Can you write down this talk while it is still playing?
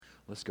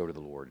Let's go to the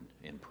Lord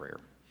in prayer.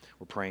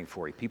 We're praying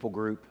for a people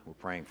group. We're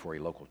praying for a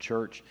local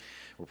church.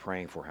 We're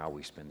praying for how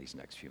we spend these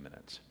next few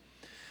minutes.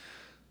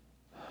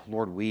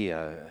 Lord, we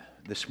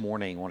this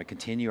morning want to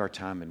continue our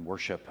time in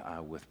worship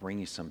with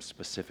bringing some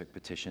specific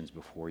petitions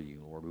before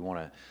you. Lord,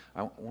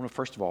 I want to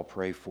first of all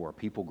pray for a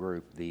people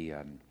group, the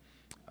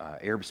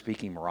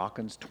Arab-speaking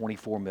Moroccans,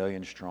 24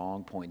 million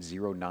strong,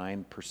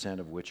 0.09%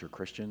 of which are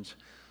Christians.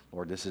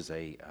 Lord, this is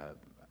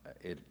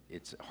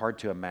it's hard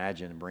to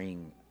imagine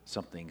bringing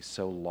something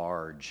so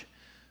large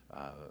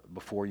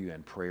before you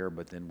in prayer,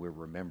 but then we're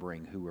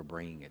remembering who we're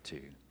bringing it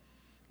to.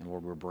 And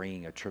Lord, we're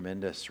bringing a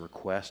tremendous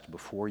request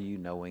before you,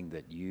 knowing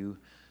that you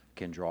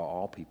can draw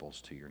all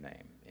peoples to your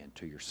name and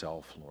to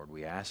yourself, Lord.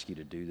 We ask you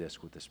to do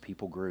this with this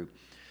people group.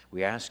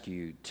 We ask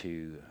you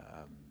to,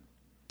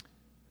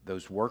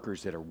 those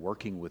workers that are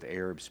working with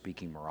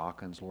Arab-speaking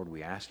Moroccans, Lord,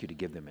 we ask you to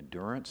give them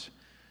endurance.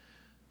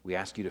 We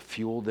ask you to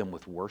fuel them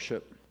with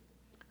worship.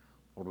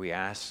 Lord, we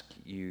ask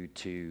you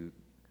to,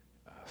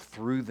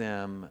 through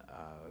them,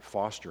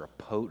 foster a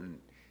potent,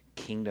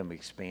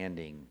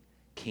 kingdom-expanding,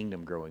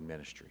 kingdom-growing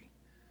ministry.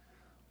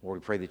 Lord,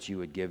 we pray that you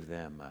would give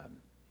them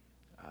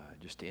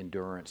just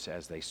endurance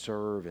as they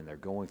serve and they're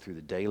going through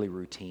the daily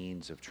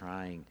routines of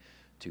trying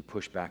to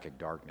push back at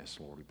darkness.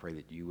 Lord, we pray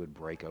that you would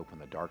break open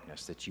the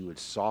darkness, that you would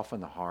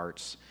soften the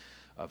hearts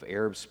of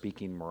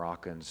Arab-speaking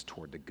Moroccans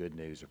toward the good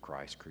news of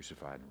Christ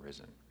crucified and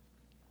risen.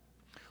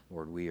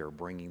 Lord, we are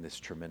bringing this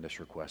tremendous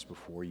request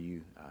before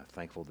you,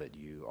 thankful that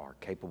you are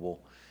capable,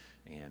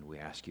 and we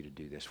ask you to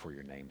do this for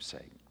your name's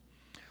sake.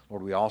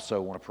 Lord, we also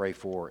want to pray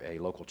for a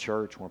local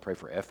church. We want to pray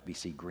for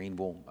FBC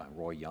Greenville,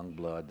 Roy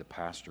Youngblood, the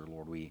pastor.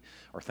 Lord, we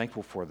are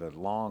thankful for the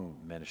long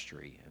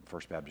ministry in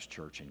First Baptist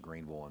Church in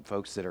Greenville and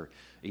folks that are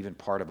even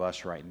part of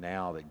us right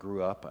now that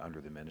grew up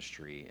under the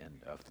ministry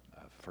of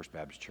First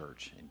Baptist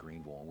Church in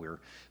Greenville. And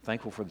we're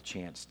thankful for the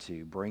chance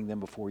to bring them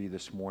before you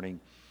this morning.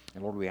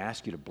 And Lord, we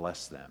ask you to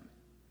bless them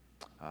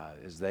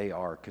as they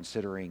are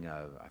considering,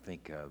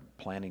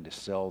 planning to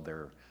sell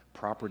their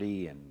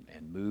property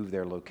and move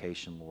their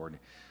location, Lord.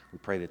 We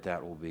pray that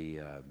that will be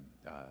a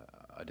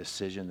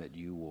decision that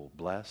you will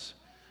bless.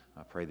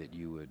 I pray that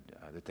you would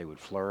that they would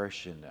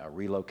flourish in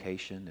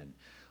relocation, and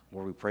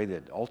Lord, we pray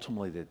that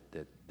ultimately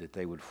that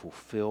they would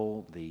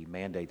fulfill the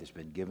mandate that's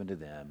been given to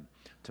them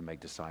to make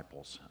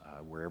disciples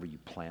wherever you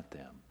plant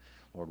them.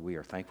 Lord, we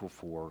are thankful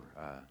for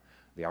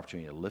the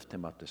opportunity to lift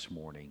them up this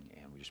morning,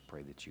 and we just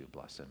pray that you would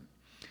bless them.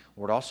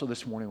 Lord, also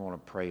this morning I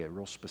want to pray a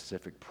real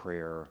specific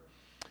prayer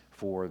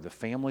for the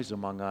families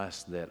among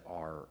us that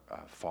are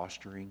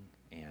fostering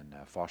and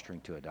fostering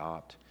to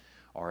adopt,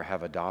 or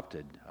have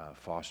adopted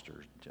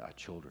foster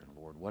children.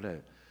 Lord, what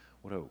a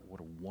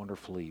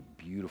wonderfully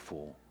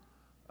beautiful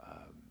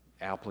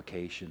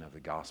application of the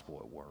gospel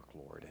at work,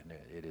 Lord. And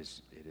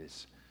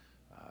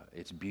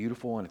it's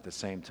beautiful, and at the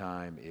same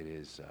time, it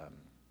is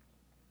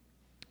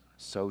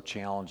so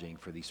challenging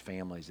for these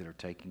families that are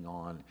taking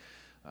on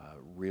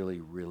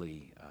really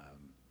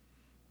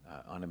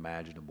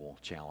unimaginable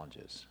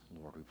challenges.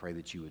 Lord, we pray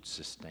that you would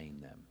sustain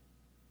them,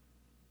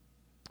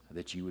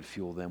 that you would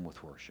fuel them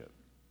with worship.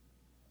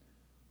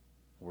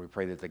 Lord, we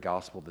pray that the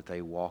gospel that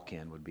they walk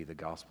in would be the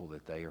gospel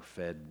that they are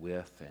fed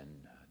with and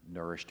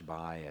nourished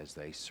by as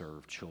they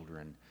serve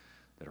children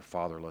that are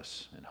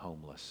fatherless and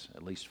homeless,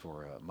 at least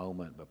for a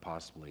moment, but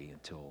possibly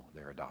until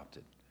they're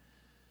adopted.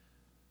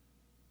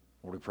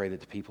 Lord, we pray that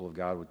the people of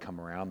God would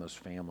come around those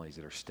families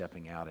that are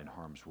stepping out in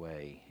harm's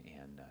way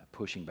and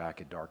pushing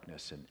back at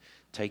darkness and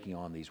taking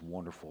on these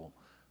wonderful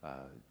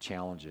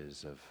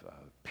challenges of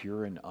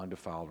pure and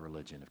undefiled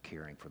religion of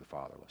caring for the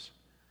fatherless.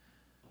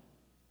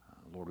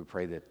 Lord, we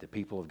pray that the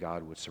people of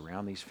God would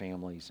surround these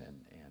families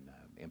and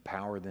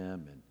empower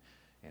them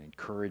and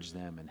encourage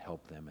them and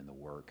help them in the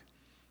work.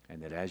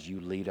 And that as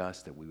you lead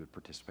us, that we would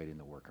participate in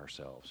the work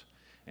ourselves.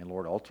 And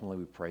Lord, ultimately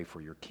we pray for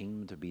your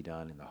kingdom to be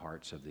done in the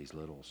hearts of these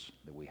littles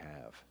that we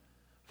have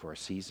for a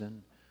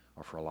season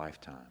or for a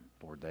lifetime.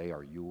 Lord, they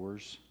are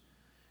yours,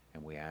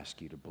 and we ask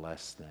you to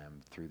bless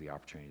them through the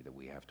opportunity that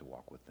we have to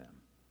walk with them.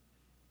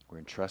 We're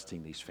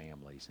entrusting these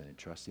families and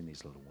entrusting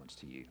these little ones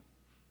to you.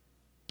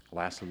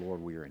 Lastly,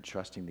 Lord, we are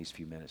entrusting these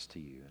few minutes to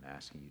you and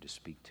asking you to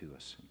speak to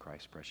us. In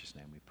Christ's precious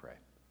name we pray.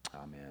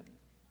 Amen.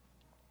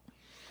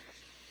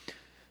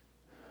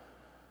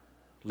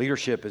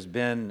 Leadership has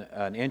been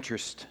an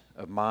interest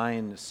of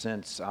mine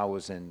since I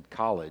was in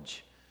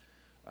college.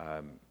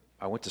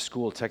 I went to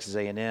school at Texas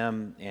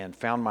A&M and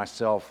found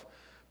myself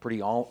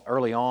pretty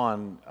early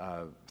on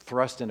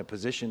thrust into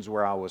positions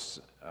where I was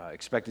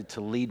expected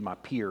to lead my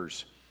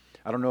peers.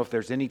 I don't know if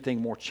there's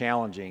anything more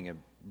challenging, a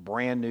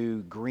brand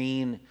new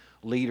green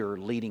leader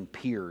leading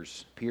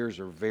peers. Peers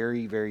are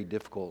very, very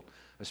difficult,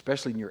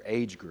 especially in your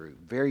age group,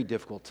 very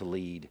difficult to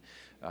lead.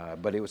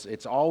 But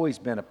it's always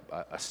been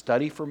a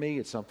study for me.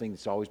 It's something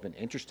that's always been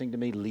interesting to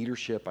me.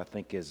 Leadership, I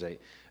think, is a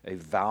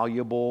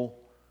valuable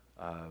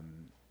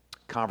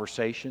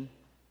conversation,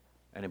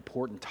 an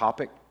important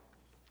topic.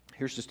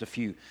 Here's just a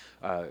few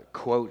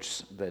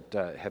quotes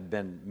that have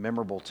been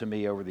memorable to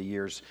me over the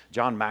years.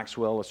 John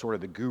Maxwell is sort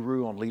of the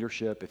guru on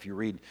leadership. If you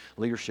read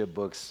leadership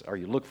books or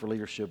you look for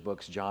leadership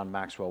books, John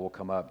Maxwell will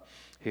come up.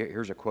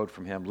 Here's a quote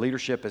from him.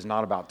 Leadership is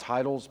not about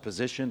titles,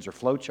 positions, or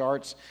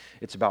flowcharts.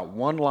 It's about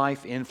one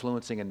life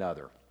influencing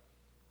another.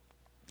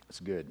 That's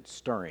good.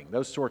 Stirring.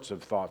 Those sorts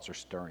of thoughts are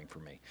stirring for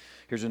me.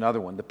 Here's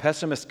another one. The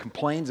pessimist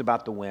complains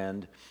about the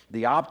wind.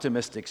 The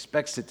optimist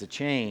expects it to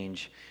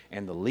change.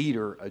 And the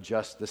leader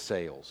adjusts the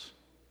sails.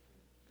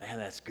 Man,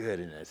 that's good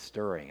and it's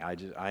stirring.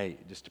 I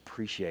just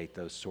appreciate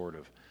those sort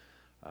of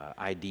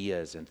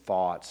ideas and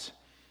thoughts.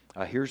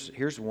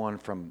 Here's one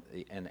from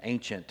an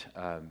ancient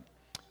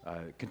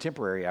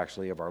contemporary,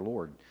 actually, of our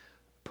Lord,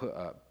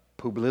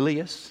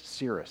 Publilius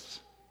Syrus.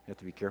 You have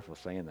to be careful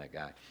saying that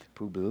guy.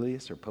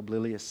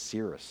 Publilius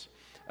Syrus.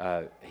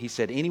 He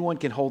said, anyone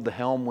can hold the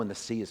helm when the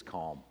sea is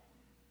calm.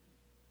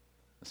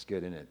 That's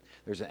good, isn't it?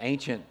 There's an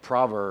ancient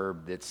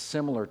proverb that's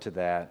similar to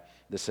that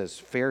says,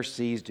 fair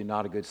seas do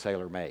not a good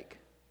sailor make.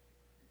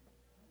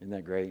 Isn't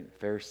that great?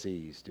 Fair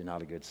seas do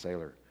not a good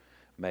sailor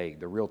make.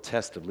 The real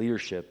test of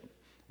leadership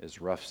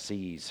is rough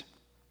seas.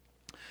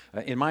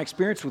 In my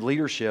experience with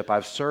leadership,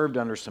 I've served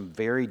under some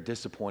very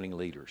disappointing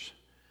leaders.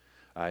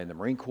 In the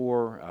Marine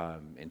Corps,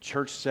 in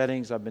church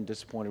settings, I've been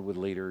disappointed with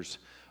leaders.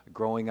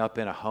 Growing up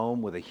in a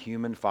home with a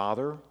human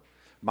father.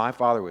 My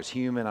father was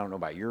human. I don't know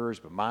about yours,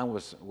 but mine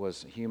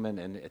was human,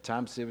 and at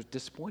times it was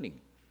disappointing.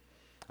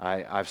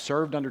 I've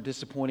served under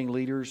disappointing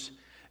leaders,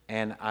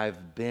 and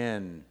I've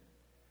been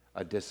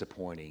a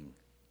disappointing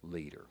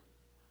leader.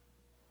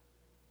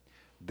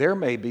 There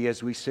may be,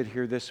 as we sit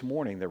here this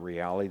morning, the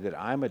reality that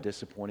I'm a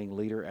disappointing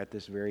leader at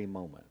this very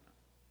moment.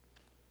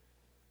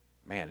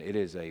 Man, it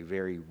is a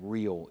very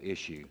real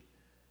issue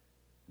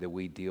that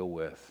we deal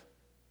with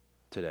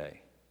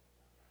today.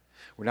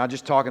 We're not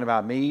just talking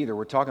about me either.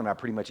 We're talking about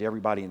pretty much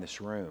everybody in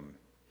this room.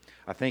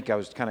 I think I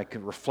was kind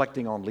of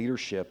reflecting on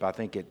leadership. I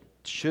think it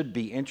should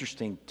be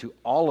interesting to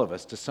all of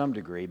us to some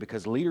degree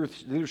because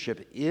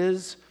leadership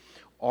is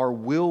or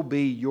will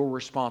be your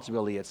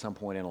responsibility at some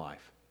point in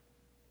life.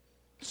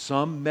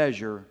 Some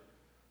measure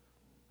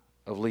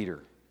of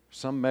leadership.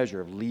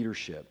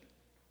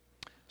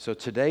 So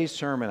today's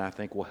sermon, I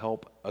think, will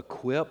help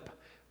equip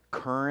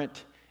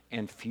current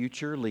and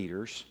future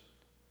leaders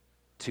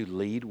to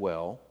lead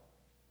well.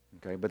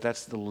 Okay, but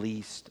that's the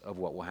least of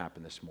what will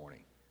happen this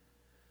morning.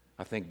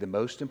 I think the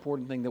most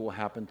important thing that will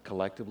happen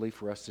collectively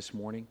for us this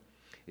morning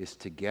is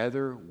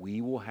together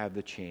we will have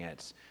the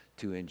chance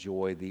to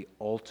enjoy the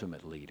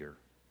ultimate leader,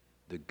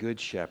 the Good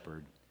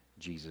Shepherd,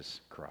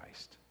 Jesus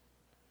Christ.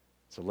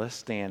 So let's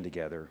stand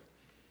together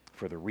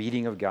for the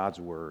reading of God's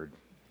Word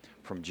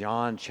from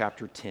John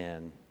chapter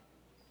 10,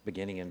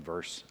 beginning in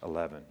verse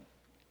 11.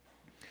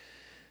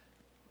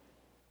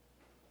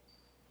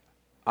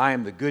 I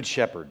am the Good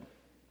Shepherd.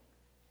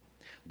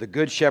 The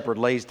Good Shepherd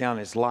lays down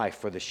his life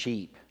for the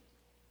sheep.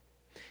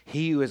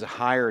 He who is a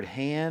hired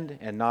hand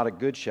and not a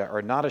good shepherd,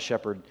 or not a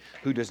shepherd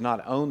who does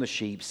not own the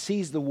sheep,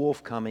 sees the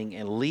wolf coming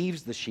and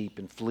leaves the sheep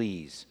and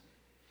flees.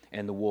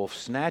 And the wolf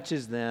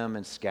snatches them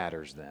and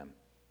scatters them.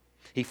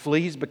 He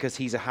flees because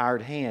he's a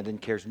hired hand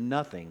and cares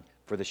nothing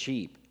for the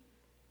sheep.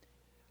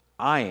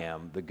 I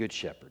am the Good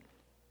Shepherd.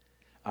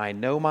 I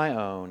know my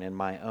own, and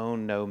my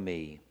own know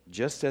me,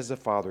 just as the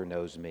Father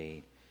knows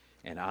me,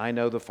 and I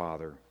know the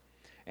Father,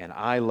 and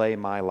I lay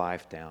my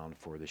life down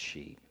for the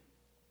sheep.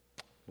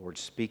 Lord,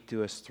 speak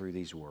to us through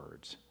these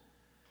words.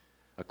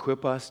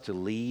 Equip us to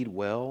lead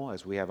well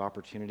as we have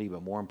opportunity,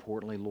 but more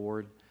importantly,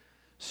 Lord,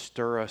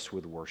 stir us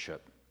with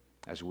worship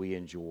as we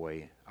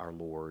enjoy our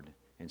Lord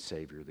and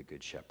Savior, the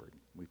Good Shepherd.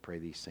 We pray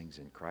these things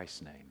in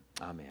Christ's name.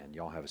 Amen.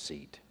 Y'all have a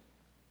seat.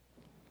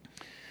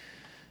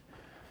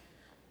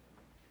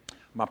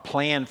 My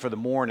plan for the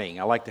morning,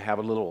 I like to have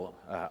a little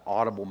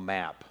audible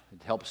map.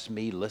 It helps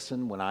me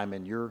listen when I'm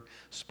in your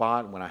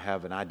spot, when I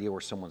have an idea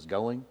where someone's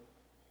going.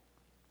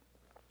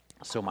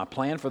 So my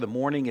plan for the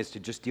morning is to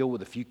just deal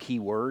with a few key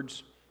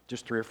words,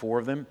 just 3 or 4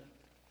 of them,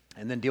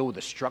 and then deal with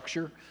the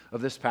structure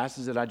of this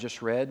passage that I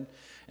just read.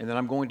 And then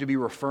I'm going to be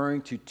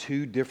referring to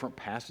 2 different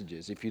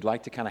passages. If you'd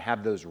like to kind of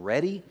have those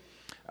ready,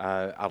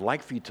 I'd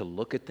like for you to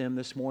look at them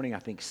this morning. I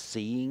think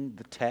seeing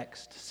the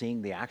text,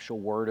 seeing the actual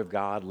Word of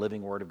God,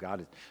 living Word of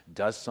God,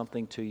 does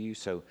something to you.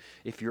 So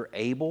if you're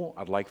able,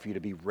 I'd like for you to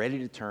be ready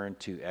to turn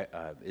to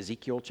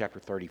Ezekiel chapter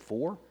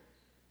 34.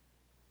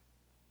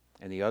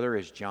 And the other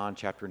is John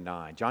chapter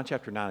 9. John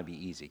chapter 9 would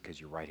be easy because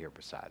you're right here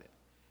beside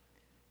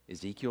it.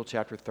 Ezekiel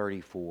chapter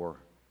 34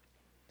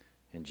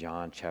 and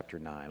John chapter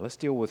 9. Let's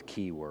deal with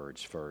key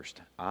words first.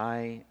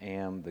 I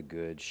am the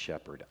Good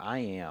Shepherd. I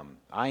am.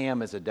 I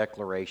am is a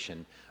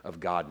declaration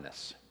of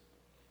godness.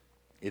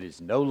 It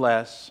is no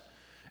less,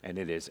 and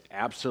it is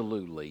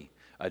absolutely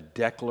a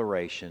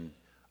declaration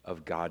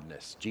of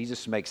godness.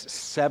 Jesus makes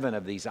 7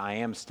 of these I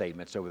am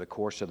statements over the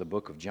course of the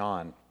book of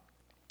John.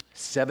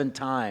 7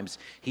 times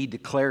he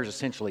declares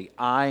essentially,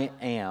 I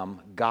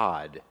am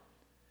God.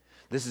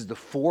 This is the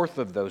fourth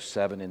of those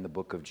 7 in the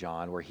book of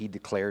John where he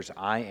declares,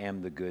 I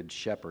am the good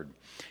shepherd.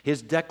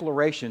 His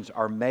declarations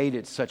are made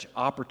at such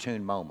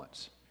opportune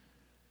moments.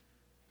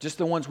 Just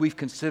the ones we've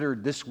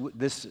considered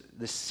this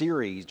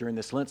series, during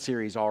this Lent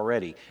series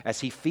already. As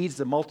he feeds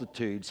the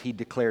multitudes, he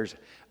declares,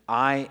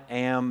 I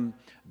am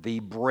the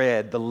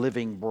bread, the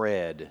living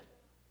bread.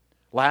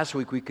 Last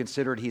week we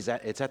considered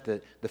it's at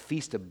the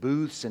Feast of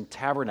Booths and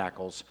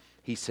Tabernacles.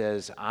 He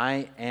says,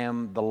 I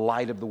am the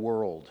light of the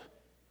world.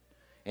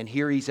 And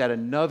here he's at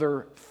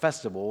another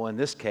festival, in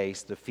this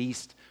case, the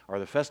feast or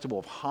the festival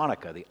of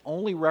Hanukkah, the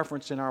only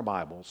reference in our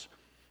Bibles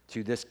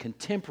to this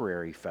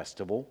contemporary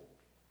festival.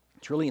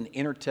 It's really an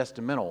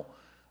intertestamental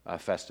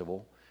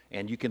festival.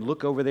 And you can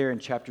look over there in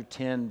chapter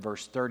 10,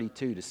 verse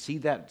 32 to see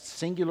that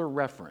singular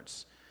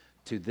reference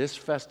to this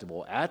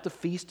festival at the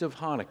Feast of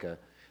Hanukkah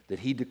that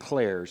he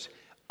declares,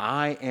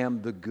 I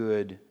am the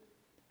good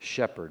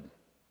shepherd.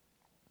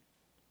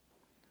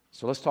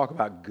 So let's talk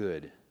about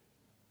good.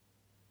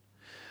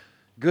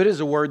 Good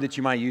is a word that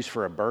you might use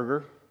for a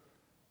burger.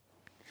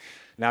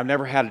 Now, I've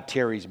never had a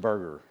Terry's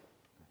burger.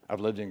 I've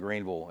lived in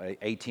Greenville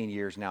 18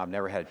 years now. I've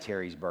never had a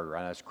Terry's burger.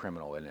 I know it's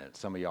criminal, isn't it?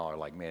 Some of y'all are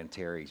like, man,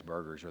 Terry's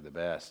burgers are the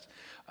best.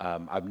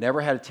 I've never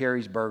had a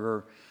Terry's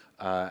burger.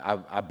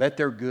 I bet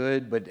they're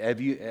good, but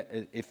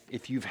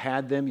if you've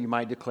had them, you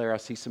might declare, I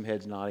see some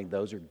heads nodding,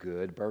 those are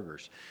good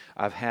burgers.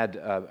 I've had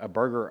a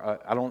burger,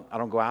 I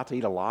don't go out to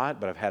eat a lot,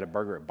 but I've had a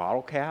burger at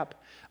Bottle Cap.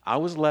 I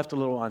was left a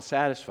little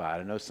unsatisfied.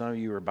 I know some of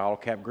you are Bottle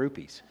Cap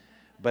groupies.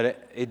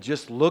 But it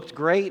just looked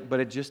great, but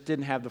it just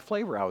didn't have the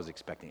flavor I was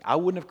expecting. I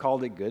wouldn't have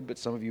called it good, but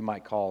some of you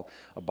might call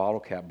a Bottle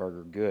Cap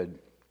burger good.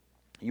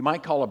 You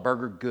might call a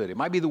burger good. It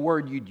might be the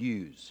word you'd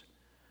use.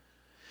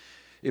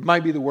 It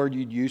might be the word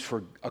you'd use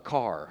for a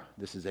car.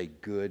 This is a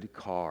good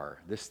car.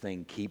 This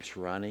thing keeps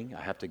running.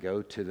 I have to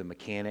go to the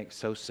mechanic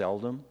so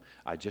seldom.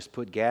 I just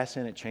put gas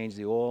in it, change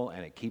the oil,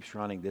 and it keeps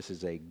running. This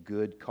is a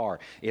good car.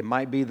 It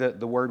might be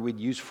the word we'd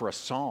use for a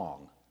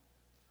song.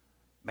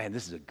 Man,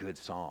 this is a good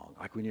song.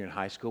 Like when you're in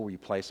high school where you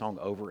play a song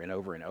over and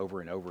over and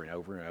over and over and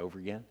over and over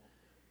again.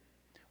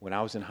 When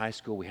I was in high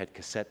school, we had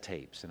cassette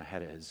tapes, and I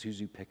had a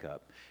Zuzu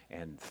pickup,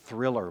 and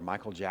Thriller,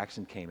 Michael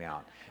Jackson came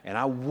out, and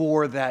I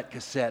wore that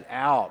cassette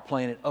out,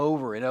 playing it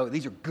over and over.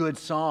 These are good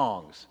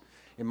songs.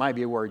 It might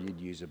be a word you'd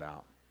use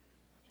about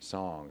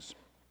songs.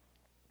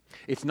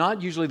 It's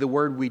not usually the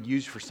word we'd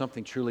use for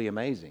something truly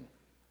amazing.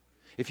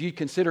 If you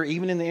consider,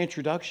 even in the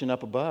introduction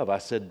up above, I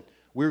said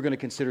we were going to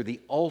consider the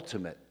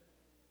ultimate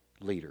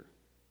leader.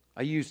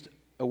 I used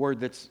a word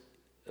that's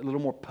a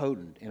little more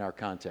potent in our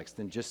context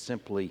than just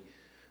simply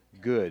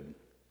good.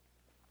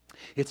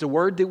 It's a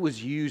word that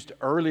was used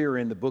earlier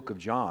in the book of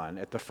John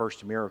at the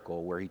first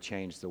miracle where he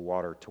changed the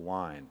water to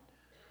wine.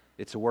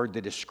 It's a word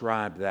that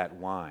described that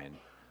wine.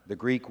 The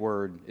Greek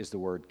word is the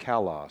word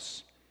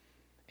kalos,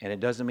 and it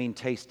doesn't mean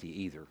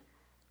tasty either.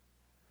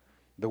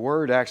 The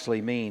word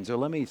actually means,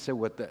 let me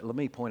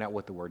point out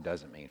what the word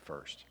doesn't mean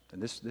first. And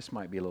this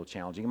might be a little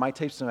challenging. It might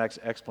take some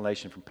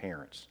explanation from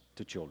parents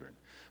to children,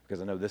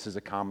 because I know this is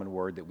a common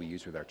word that we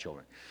use with our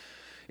children.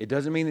 It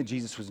doesn't mean that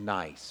Jesus was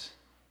nice.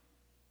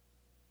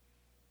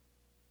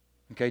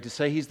 Okay, to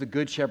say he's the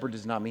good shepherd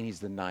does not mean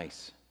he's the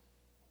nice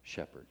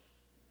shepherd,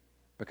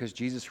 because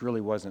Jesus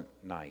really wasn't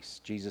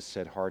nice. Jesus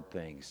said hard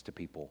things to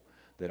people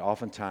that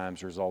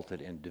oftentimes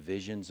resulted in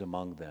divisions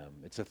among them.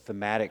 It's a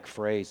thematic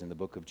phrase in the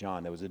book of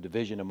John. There was a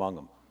division among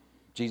them.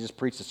 Jesus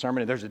preached a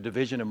sermon and there's a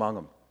division among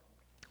them.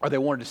 Or they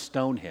wanted to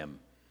stone him.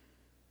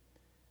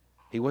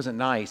 He wasn't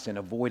nice in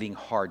avoiding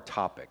hard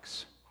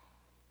topics.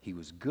 He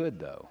was good,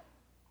 though.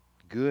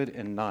 Good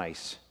and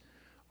nice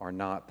are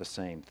not the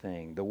same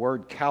thing. The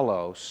word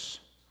kalos,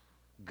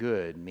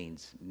 good,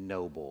 means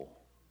noble.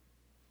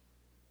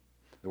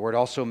 The word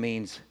also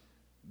means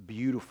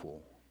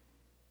beautiful.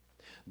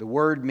 The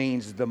word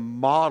means the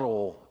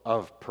model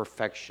of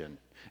perfection.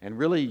 And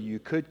really, you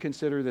could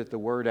consider that the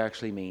word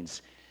actually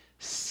means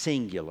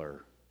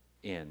singular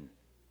in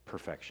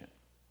perfection.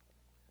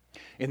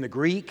 In the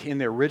Greek, in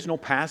the original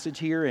passage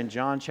here in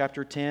John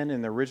chapter 10,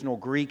 in the original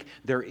Greek,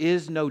 there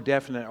is no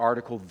definite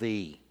article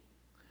the.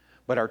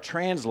 But our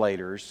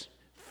translators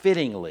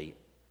fittingly,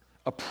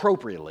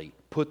 appropriately,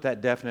 put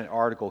that definite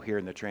article here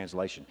in the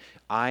translation.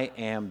 I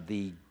am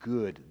the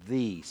good,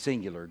 the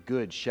singular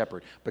good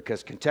shepherd,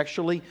 because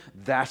contextually,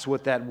 that's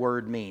what that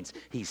word means.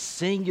 He's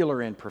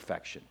singular in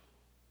perfection,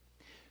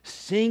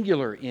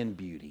 singular in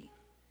beauty,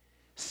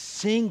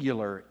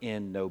 singular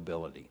in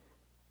nobility.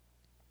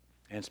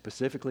 And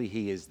specifically,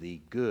 he is the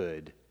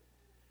good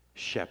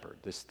shepherd.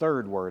 This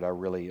third word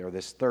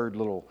this third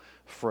little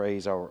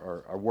phrase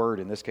or word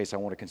in this case I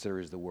want to consider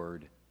is the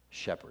word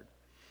shepherd.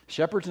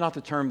 Shepherd's not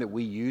the term that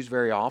we use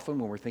very often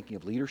when we're thinking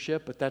of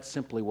leadership, but that's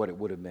simply what it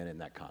would have meant in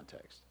that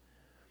context.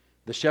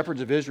 The shepherds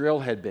of Israel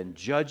had been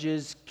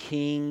judges,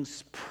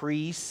 kings,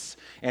 priests,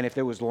 and if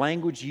there was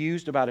language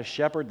used about a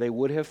shepherd, they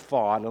would have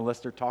thought, unless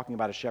they're talking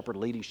about a shepherd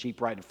leading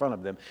sheep right in front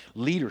of them,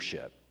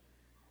 leadership.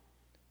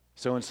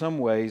 So in some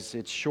ways,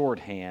 it's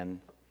shorthand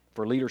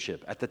for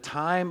leadership. At the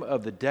time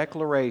of the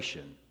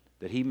declaration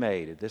that he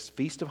made at this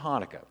Feast of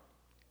Hanukkah,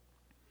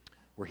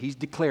 where he's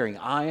declaring,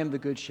 I am the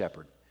good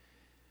shepherd,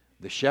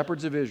 the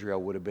shepherds of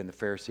Israel would have been the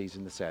Pharisees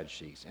and the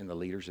Sadducees and the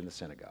leaders in the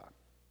synagogue.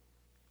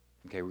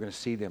 Okay, we're going to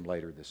see them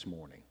later this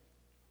morning.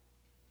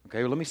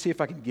 Okay, well, let me see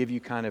if I can give you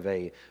kind of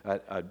a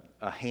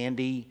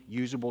handy,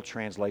 usable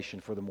translation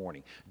for the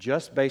morning,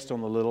 just based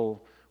on the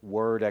little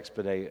word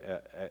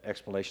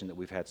explanation that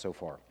we've had so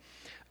far.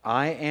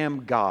 I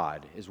am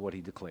God is what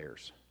he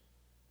declares.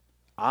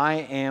 I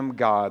am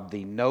God,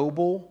 the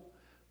noble,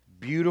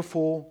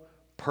 beautiful,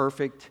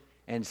 perfect,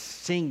 and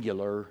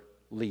singular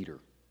leader.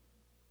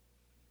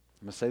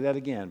 I'm going to say that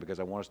again because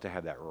I want us to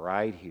have that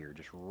right here,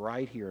 just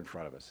right here in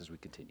front of us as we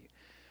continue.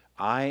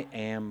 I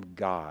am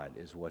God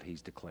is what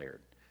he's declared.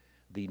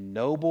 The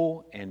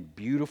noble and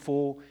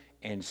beautiful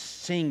and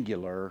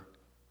singular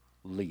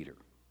leader.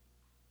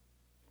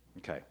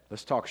 Okay,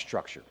 let's talk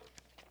structure.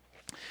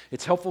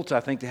 It's helpful, I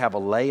think, to have a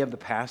lay of the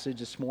passage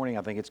this morning.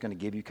 I think it's going to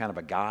give you kind of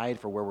a guide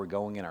for where we're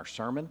going in our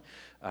sermon.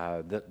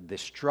 The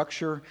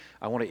structure,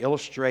 I want to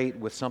illustrate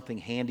with something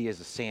handy as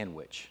a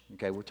sandwich.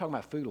 Okay, we're talking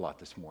about food a lot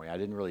this morning. I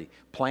didn't really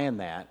plan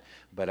that,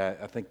 but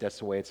I think that's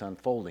the way it's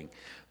unfolding.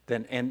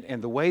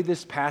 And the way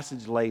this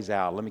passage lays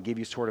out, let me give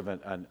you sort of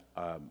an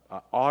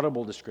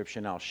audible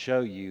description. I'll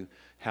show you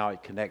how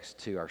it connects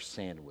to our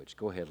sandwich.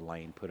 Go ahead,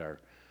 Lane, put our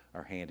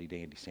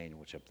handy-dandy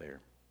sandwich up there.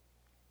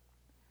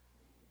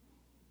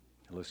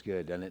 It looks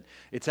good, doesn't it?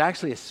 It's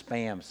actually a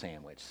Spam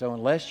sandwich. So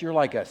unless you're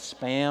like a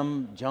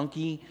Spam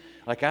junkie,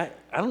 like I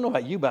don't know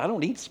about you, but I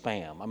don't eat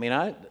Spam.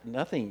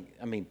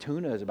 I mean,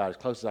 tuna is about as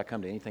close as I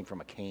come to anything from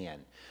a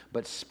can.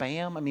 But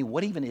Spam, I mean,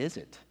 what even is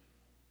it?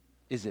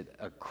 Is it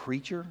a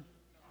creature?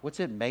 What's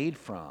it made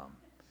from?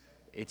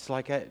 It's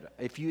like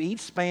if you eat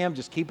Spam,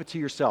 just keep it to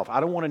yourself. I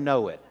don't want to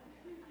know it.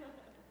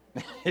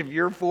 If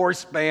you're for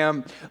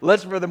Spam,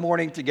 let's for the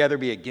morning together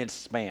be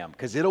against Spam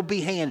because it'll be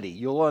handy.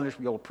 You'll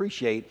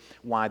appreciate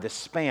why the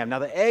Spam. Now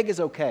the egg is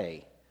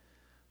okay,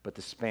 but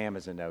the Spam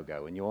is a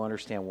no-go, and you'll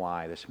understand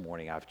why this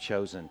morning I've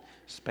chosen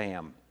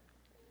Spam.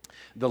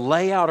 The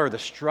layout or the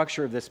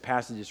structure of this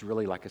passage is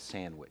really like a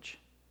sandwich.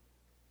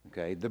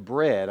 Okay, the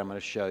bread I'm going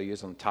to show you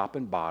is on top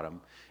and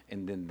bottom,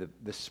 and then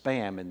the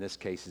Spam in this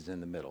case is in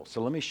the middle.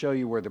 So let me show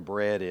you where the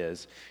bread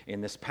is in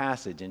this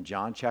passage in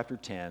John chapter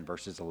 10,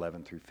 verses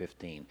 11 through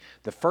 15.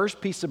 The first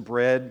piece of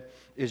bread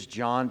is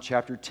John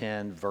chapter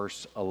 10,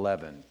 verse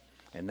 11.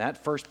 And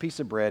that first piece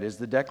of bread is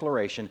the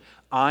declaration,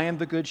 I am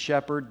the good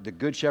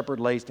shepherd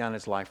lays down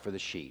his life for the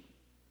sheep.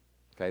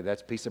 Okay,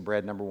 that's piece of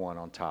bread number one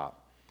on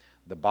top.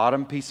 The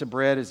bottom piece of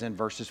bread is in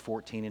verses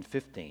 14 and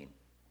 15.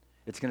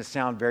 It's going to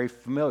sound very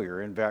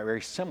familiar and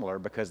very similar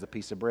because the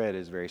piece of bread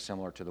is very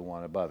similar to the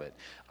one above it.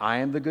 I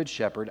am the good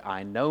shepherd.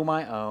 I know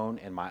my own,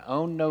 and my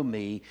own know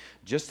me,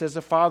 just as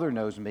the Father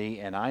knows me,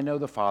 and I know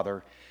the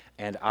Father,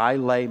 and I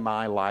lay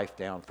my life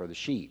down for the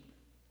sheep.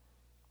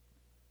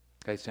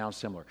 Okay, sounds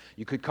similar.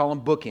 You could call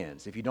them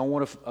bookends. If you don't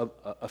want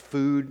a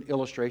food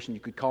illustration, you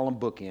could call them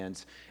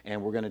bookends,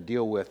 and we're going to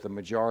deal with the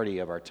majority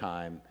of our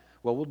time.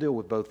 Well, we'll deal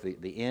with both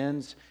the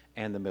ends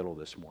and the middle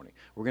this morning.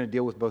 We're going to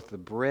deal with both the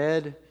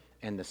bread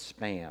and the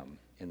Spam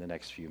in the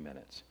next few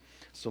minutes.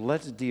 So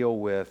let's deal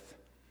with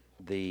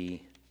the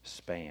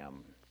Spam.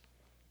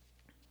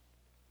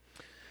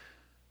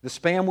 The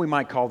Spam we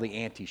might call the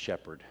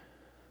anti-shepherd.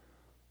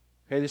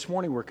 Okay, this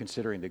morning we're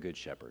considering the good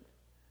shepherd.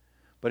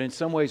 But in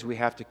some ways we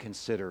have to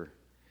consider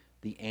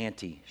the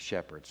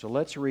anti-shepherd. So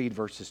let's read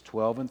verses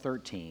 12 and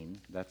 13.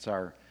 That's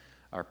our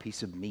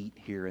piece of meat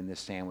here in this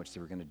sandwich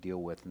that we're going to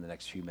deal with in the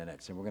next few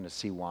minutes. And we're going to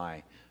see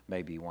why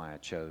I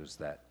chose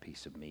that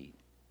piece of meat.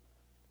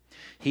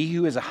 He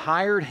who is a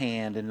hired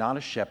hand and not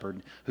a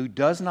shepherd, who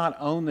does not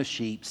own the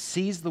sheep,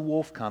 sees the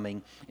wolf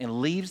coming and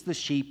leaves the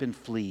sheep and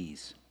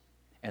flees.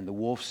 And the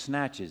wolf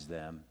snatches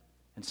them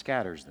and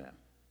scatters them.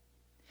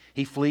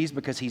 He flees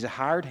because he's a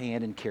hired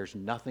hand and cares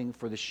nothing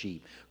for the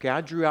sheep. Okay,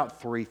 I drew out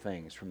three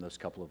things from those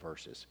couple of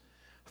verses.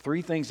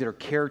 Three things that are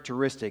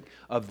characteristic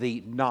of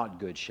the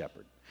not good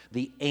shepherd,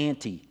 the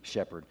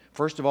anti-shepherd.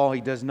 First of all, he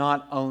does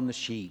not own the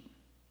sheep.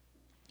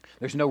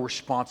 There's no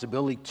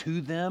responsibility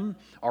to them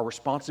or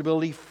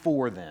responsibility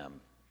for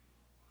them.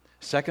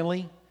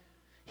 Secondly,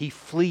 he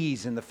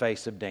flees in the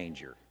face of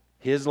danger.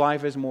 His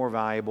life is more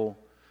valuable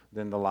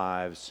than the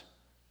lives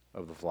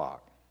of the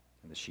flock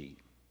and the sheep.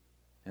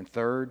 And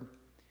third,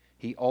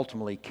 he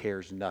ultimately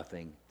cares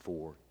nothing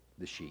for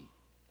the sheep.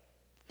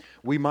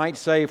 We might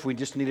say, if we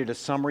just needed a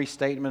summary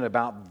statement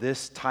about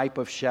this type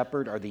of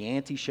shepherd or the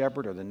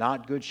anti-shepherd or the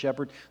not good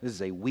shepherd, this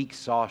is a weak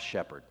sauce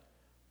shepherd.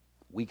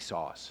 Weak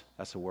sauce.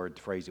 That's the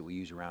phrase that we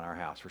use around our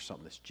house for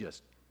something that's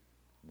just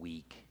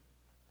weak.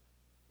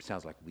 It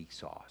sounds like weak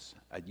sauce.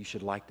 You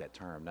should like that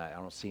term. I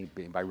don't see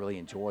anybody really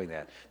enjoying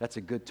that. That's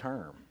a good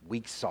term.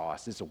 Weak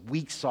sauce. It's a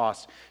weak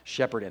sauce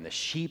shepherd, and the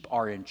sheep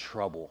are in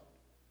trouble.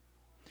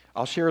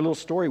 I'll share a little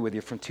story with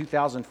you from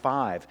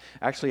 2005.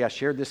 Actually, I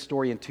shared this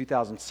story in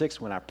 2006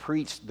 when I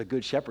preached the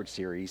Good Shepherd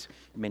series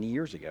many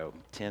years ago,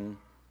 10,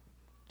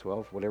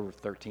 12, whatever,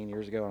 13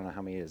 years ago. I don't know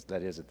how many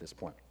that is at this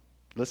point.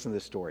 Listen to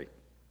this story.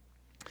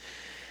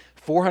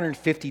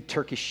 450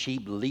 Turkish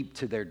sheep leaped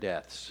to their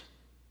deaths.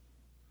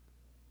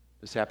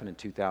 This happened in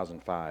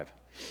 2005.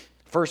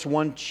 First,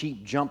 one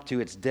sheep jumped to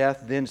its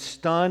death, then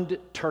stunned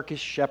Turkish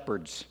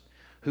shepherds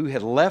who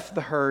had left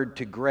the herd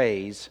to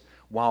graze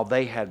while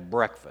they had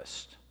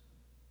breakfast.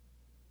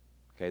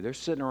 Okay, they're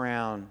sitting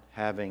around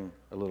having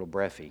a little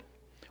breathy.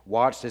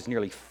 Watched as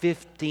nearly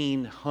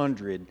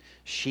 1,500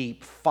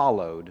 sheep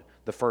followed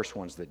the first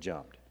ones that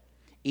jumped,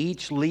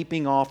 each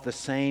leaping off the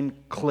same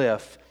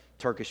cliff,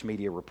 Turkish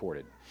media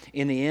reported.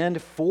 In the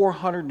end,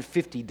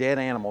 450 dead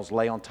animals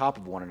lay on top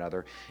of one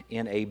another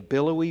in a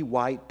billowy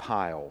white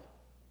pile,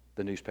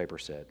 the newspaper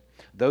said.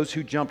 Those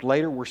who jumped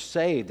later were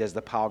saved as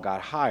the pile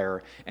got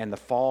higher and the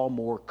fall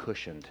more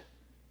cushioned.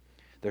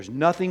 There's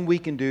nothing we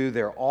can do.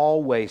 They're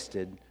all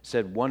wasted,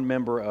 said one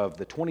member of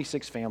the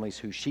 26 families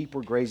whose sheep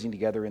were grazing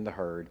together in the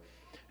herd.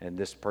 And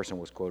this person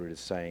was quoted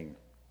as saying,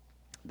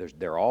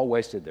 they're all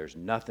wasted. There's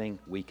nothing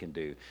we can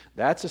do.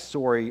 That's a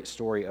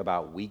story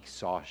about weak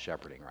sauce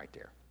shepherding right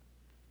there.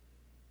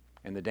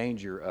 And the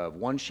danger of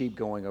one sheep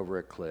going over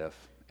a cliff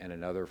and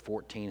another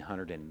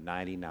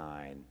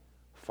 1,499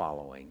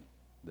 following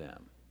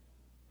them.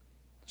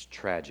 It's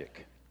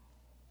tragic.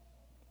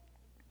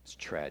 It's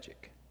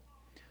tragic.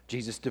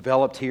 Jesus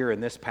developed here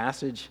in this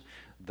passage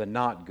the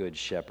not good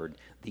shepherd,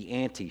 the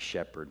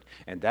anti-shepherd.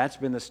 And that's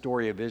been the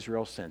story of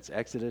Israel since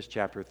Exodus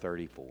chapter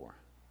 34.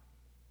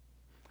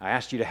 I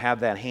asked you to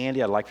have that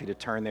handy. I'd like for you to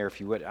turn there if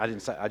you would. I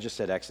just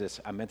said Exodus.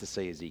 I meant to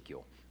say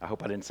Ezekiel. I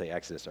hope I didn't say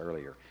Exodus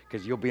earlier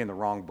because you'll be in the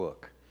wrong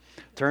book.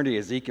 Turn to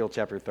Ezekiel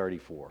chapter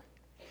 34.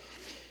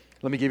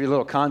 Let me give you a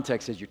little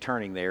context as you're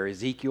turning there.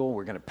 Ezekiel,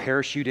 we're going to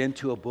parachute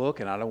into a book,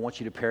 and I don't want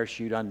you to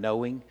parachute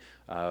unknowing,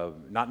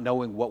 not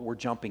knowing what we're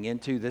jumping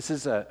into. This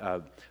is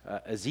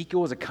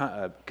Ezekiel is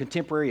a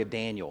contemporary of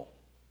Daniel.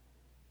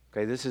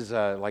 Okay, this is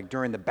like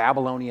during the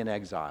Babylonian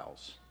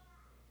exiles.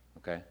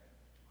 Okay.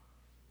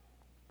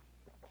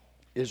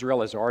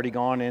 Israel has already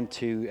gone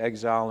into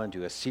exile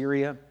into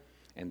Assyria,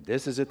 and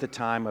this is at the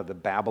time of the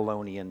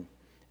Babylonian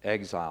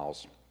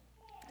exiles.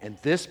 And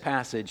this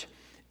passage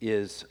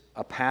is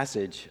a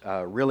passage,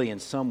 really in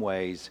some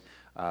ways,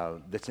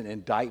 that's an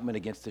indictment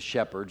against the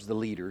shepherds, the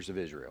leaders of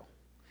Israel.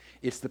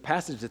 It's the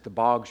passage that the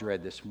Boggs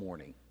read this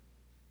morning,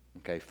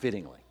 okay,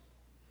 fittingly.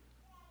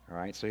 All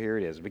right, so here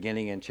it is,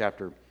 beginning in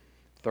chapter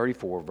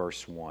 34,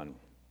 verse 1.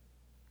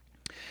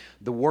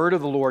 The word of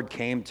the Lord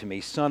came to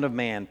me, Son of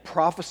man,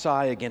 prophesy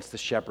against the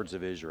shepherds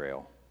of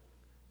Israel,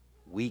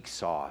 weak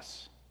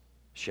sauce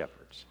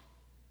shepherds.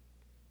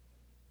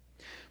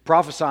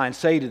 Prophesy and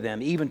say to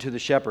them, even to the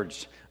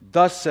shepherds,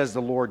 thus says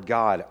the Lord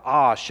God,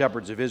 ah,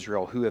 shepherds of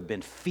Israel, who have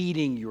been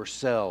feeding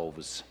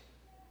yourselves.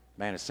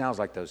 Man, it sounds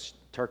like those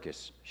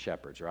Turkish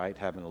shepherds, right?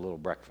 Having a little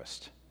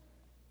breakfast.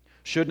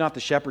 Should not the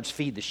shepherds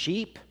feed the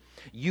sheep?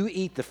 You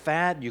eat the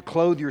fat, you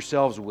clothe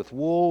yourselves with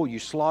wool, you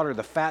slaughter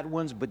the fat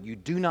ones, but you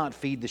do not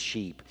feed the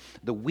sheep.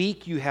 The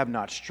weak you have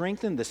not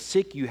strengthened, the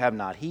sick you have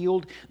not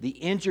healed, the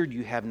injured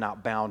you have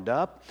not bound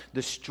up,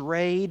 the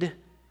strayed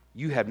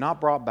you have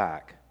not brought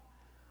back,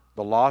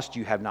 the lost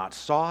you have not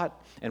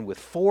sought, and with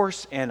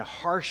force and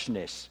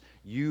harshness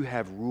you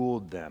have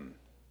ruled them.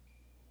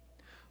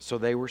 So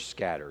they were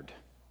scattered,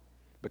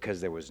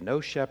 because there was no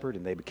shepherd,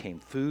 and they became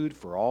food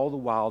for all the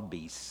wild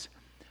beasts.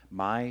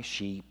 My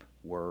sheep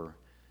were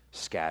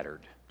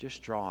scattered.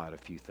 Just draw out a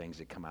few things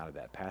that come out of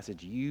that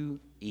passage. You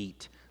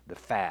eat the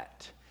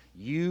fat.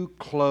 You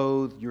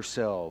clothe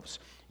yourselves.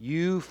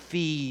 You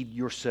feed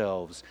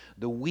yourselves.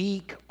 The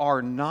weak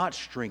are not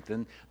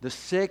strengthened. The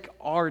sick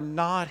are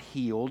not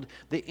healed.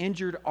 The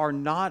injured are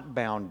not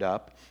bound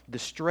up. The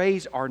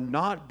strays are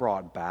not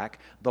brought back.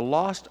 The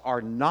lost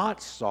are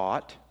not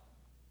sought.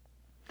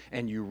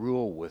 And you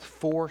rule with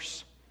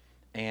force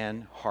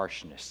and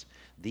harshness.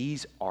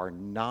 These are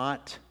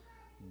not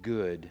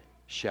good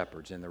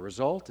shepherds. And the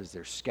result is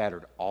they're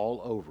scattered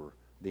all over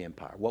the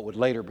empire, what would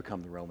later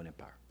become the Roman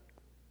Empire.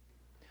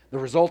 The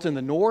result in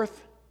the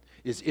north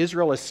is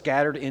Israel is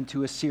scattered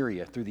into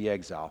Assyria through the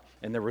exile.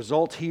 And the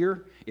result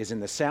here is in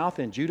the south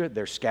in Judah,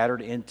 they're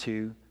scattered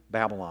into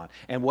Babylon.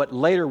 And what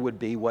later would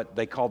be what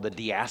they call the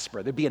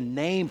diaspora. There'd be a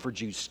name for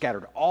Jews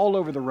scattered all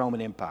over the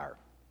Roman Empire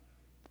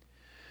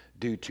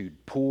due to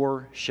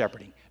poor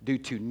shepherding, due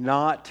to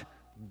not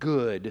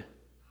good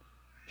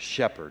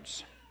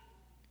shepherds.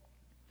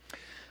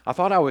 I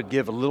thought I would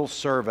give a little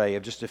survey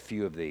of just a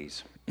few of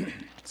these,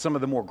 some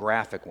of the more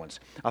graphic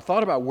ones. I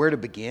thought about where to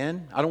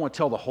begin. I don't want to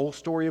tell the whole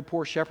story of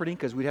poor shepherding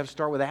because we'd have to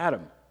start with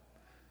Adam.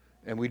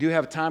 And we do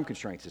have time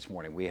constraints this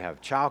morning. We have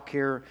child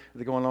care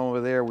going on over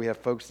there. We have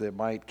folks that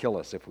might kill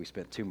us if we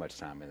spent too much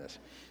time in this.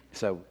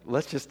 So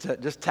let's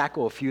just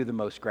tackle a few of the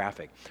most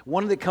graphic.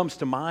 One that comes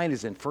to mind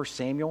is in 1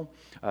 Samuel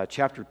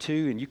chapter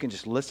 2, and you can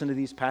just listen to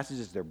these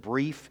passages. They're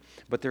brief,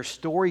 but they're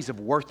stories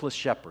of worthless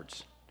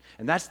shepherds.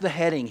 And that's the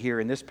heading here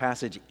in this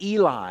passage,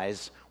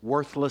 Eli's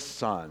worthless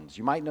sons.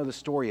 You might know the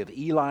story of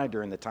Eli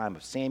during the time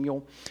of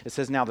Samuel. It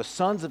says, now the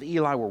sons of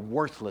Eli were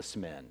worthless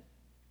men,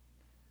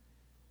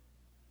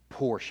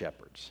 poor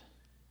shepherds,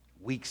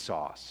 weak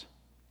sauce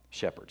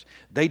shepherds.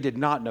 They did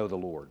not know the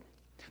Lord.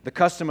 The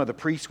custom of the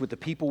priest with the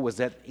people was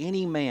that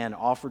any man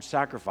offered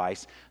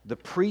sacrifice, the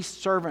priest's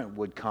servant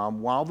would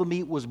come while the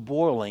meat was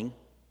boiling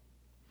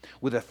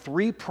with a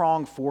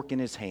 3-pronged fork in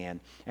his hand,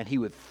 and he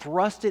would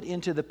thrust it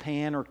into the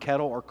pan or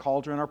kettle or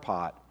cauldron or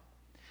pot.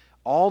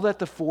 All that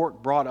the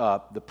fork brought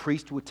up, the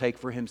priest would take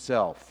for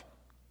himself.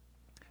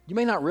 You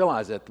may not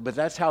realize it, but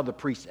that's how the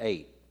priest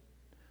ate.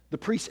 The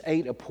priest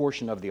ate a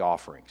portion of the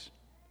offerings.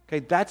 Okay,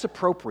 that's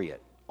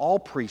appropriate. All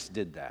priests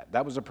did that.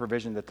 That was a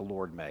provision that the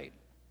Lord made.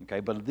 Okay,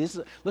 but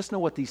listen to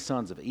what these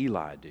sons of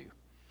Eli do.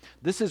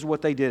 This is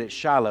what they did at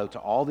Shiloh to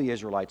all the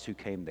Israelites who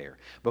came there.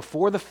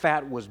 Before the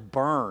fat was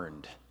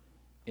burned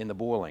in the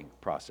boiling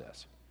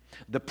process,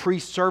 the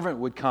priest's servant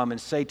would come and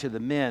say to the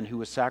men who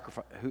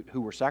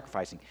were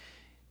sacrificing,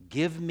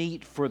 "Give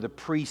meat for the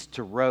priest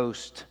to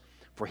roast,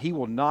 for he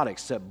will not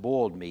accept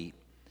boiled meat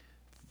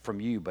from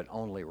you, but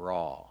only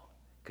raw,"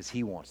 because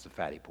he wants the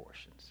fatty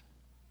portions.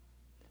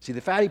 See,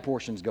 the fatty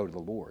portions go to the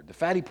Lord. The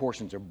fatty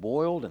portions are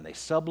boiled and they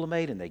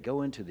sublimate and they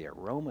go into the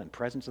aroma and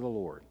presence of the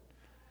Lord.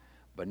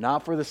 But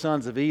not for the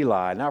sons of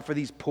Eli, not for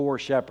these poor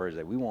shepherds,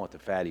 that we want the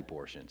fatty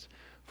portions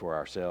for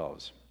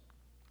ourselves.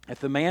 If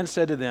the man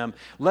said to them,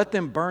 "Let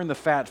them burn the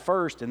fat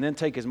first and then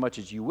take as much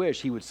as you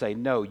wish," he would say,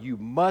 "No, you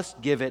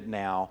must give it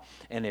now,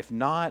 and if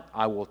not,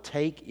 I will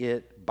take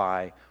it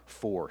by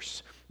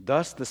force."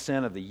 Thus the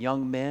sin of the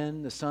young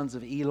men, the sons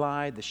of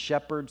Eli, the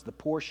shepherds, the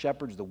poor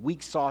shepherds, the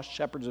weak-sauced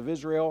shepherds of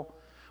Israel,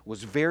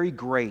 was very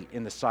great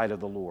in the sight of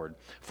the Lord.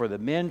 For the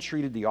men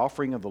treated the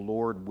offering of the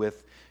Lord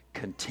with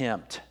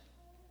contempt.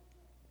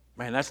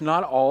 Man, that's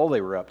not all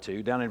they were up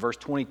to. Down in verse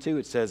 22,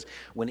 it says,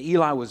 when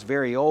Eli was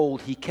very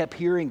old, he kept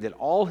hearing that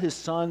all his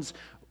sons,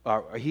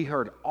 he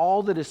heard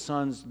all that his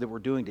sons that were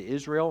doing to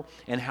Israel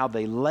and how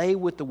they lay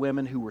with the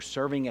women who were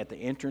serving at the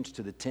entrance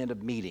to the tent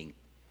of meeting.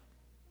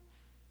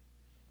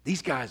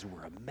 These guys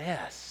were a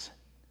mess.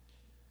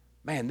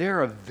 Man,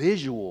 they're a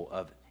visual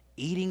of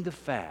eating the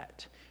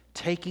fat,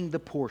 taking the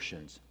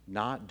portions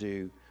not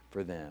due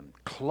for them,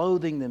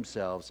 clothing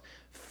themselves,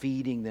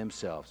 feeding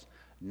themselves,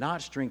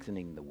 not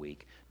strengthening the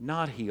weak,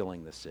 not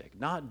healing the sick,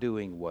 not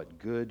doing what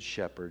good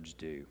shepherds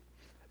do.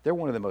 They're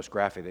one of the most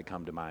graphic that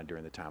come to mind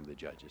during the time of the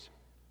judges.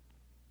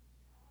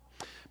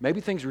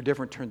 Maybe things were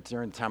different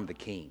during the time of the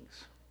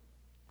kings.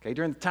 Okay,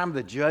 during the time of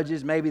the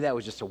judges, maybe that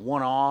was just a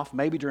one-off.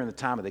 Maybe during the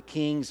time of the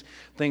kings,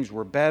 things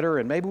were better.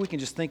 And maybe we can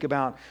just think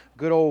about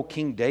good old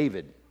King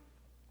David,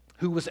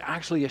 who was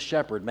actually a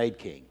shepherd made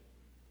king.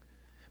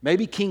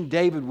 Maybe King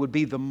David would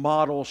be the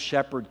model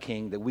shepherd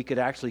king that we could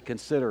actually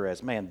consider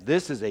as, man,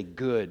 this is a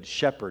good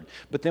shepherd.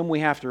 But then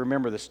we have to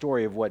remember the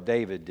story of what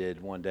David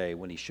did one day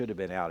when he should have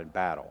been out in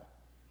battle.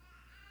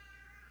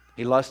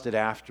 He lusted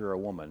after a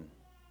woman.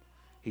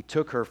 He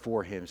took her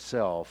for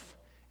himself,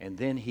 and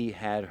then he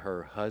had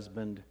her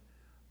husband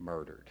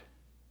murdered.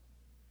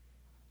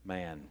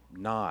 Man,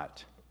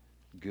 not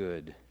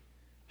good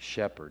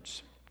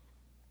shepherds.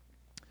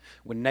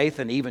 When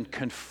Nathan even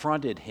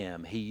confronted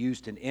him, he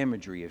used an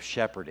imagery of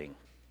shepherding.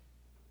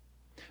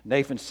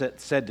 Nathan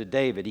said to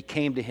David, he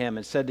came to him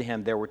and said to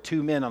him, there were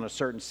 2 men on a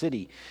certain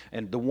city,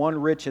 and the one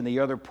rich and the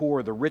other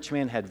poor. The rich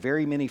man had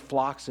very many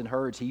flocks and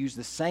herds. He used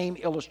the same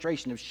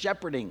illustration of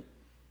shepherding.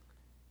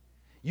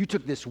 You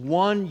took this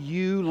one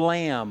ewe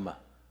lamb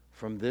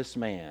from this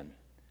man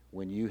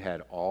when you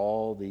had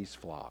all these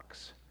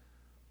flocks.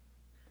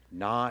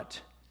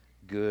 Not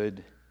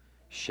good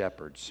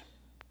shepherds.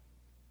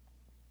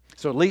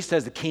 So at least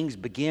as the kings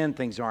begin,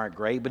 things aren't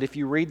great. But if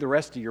you read the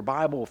rest of your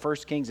Bible, 1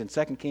 Kings and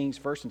 2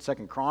 Kings, 1 and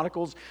 2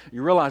 Chronicles,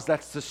 you realize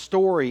that's the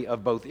story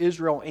of both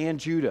Israel and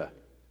Judah.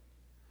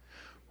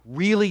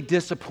 Really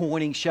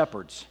disappointing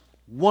shepherds,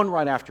 one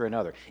right after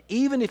another.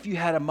 Even if you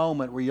had a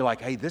moment where you're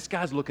like, hey, this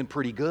guy's looking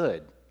pretty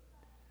good,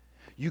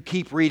 you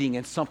keep reading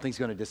and something's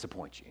going to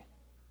disappoint you.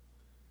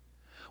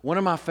 One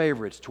of my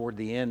favorites toward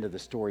the end of the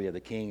story of the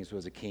kings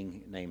was a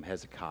king named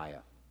Hezekiah.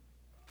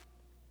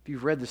 If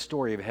you've read the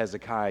story of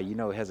Hezekiah, you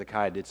know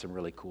Hezekiah did some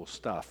really cool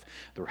stuff.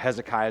 The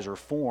Hezekiah's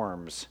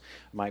reforms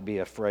might be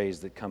a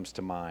phrase that comes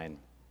to mind.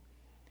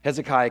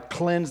 Hezekiah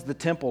cleansed the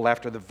temple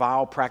after the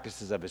vile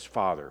practices of his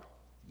father.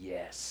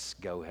 Yes,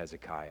 go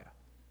Hezekiah.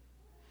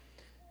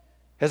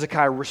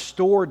 Hezekiah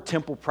restored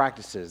temple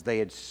practices. They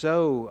had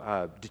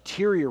so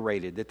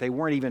deteriorated that they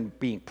weren't even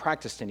being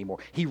practiced anymore.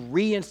 He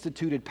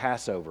reinstituted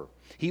Passover.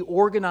 He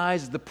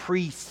organized the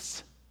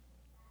priests.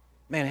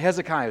 Man,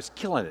 Hezekiah was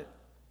killing it.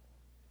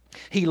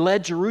 He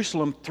led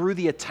Jerusalem through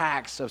the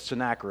attacks of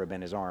Sennacherib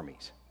and his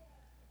armies.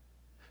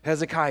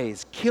 Hezekiah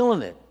is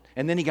killing it.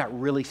 And then he got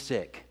really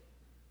sick.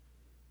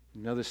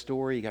 You know the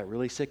story? He got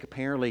really sick.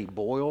 Apparently,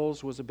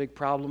 boils was a big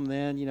problem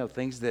then. You know,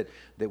 things that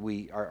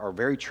we are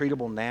very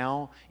treatable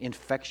now.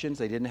 Infections,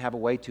 they didn't have a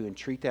way to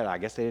treat that. I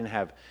guess they didn't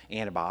have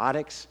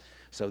antibiotics.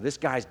 So this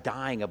guy's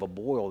dying of a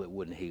boil that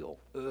wouldn't heal.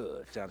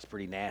 Ugh, sounds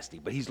pretty nasty.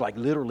 But he's like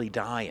literally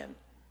dying.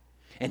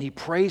 And he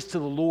prays to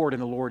the Lord,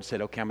 and the Lord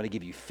said, okay, I'm going to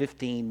give you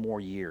 15 more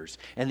years.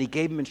 And he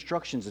gave him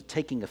instructions of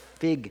taking a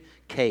fig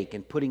cake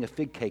and putting a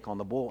fig cake on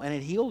the bowl, and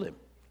it healed him.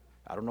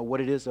 I don't know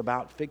what it is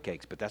about fig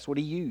cakes, but that's what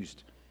he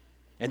used.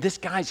 And this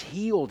guy's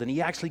healed, and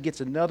he actually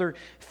gets another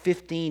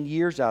 15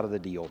 years out of the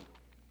deal.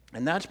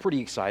 And that's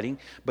pretty exciting.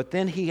 But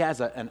then he has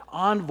an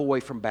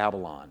envoy from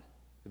Babylon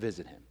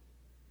visit him.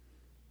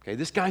 Okay,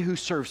 this guy who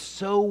served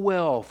so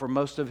well for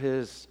most of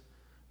his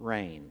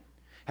reign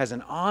has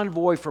an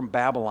envoy from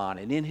Babylon,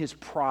 and in his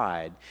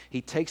pride,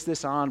 he takes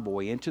this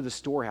envoy into the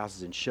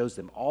storehouses and shows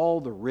them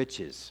all the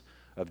riches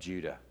of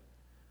Judah.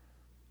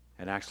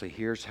 And actually,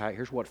 here's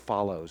what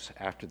follows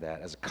after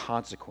that as a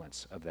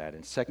consequence of that.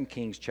 In 2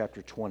 Kings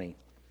chapter 20,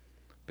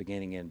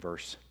 beginning in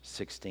verse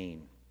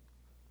 16,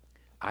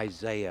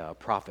 Isaiah, a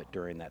prophet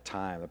during that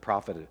time, the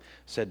prophet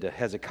said to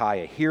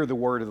Hezekiah, "Hear the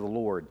word of the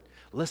Lord.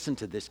 Listen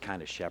to this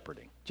kind of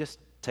shepherding." Just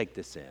take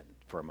this in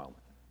for a moment.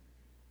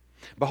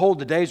 "Behold,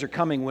 the days are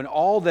coming when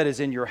all that is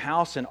in your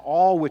house and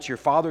all which your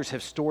fathers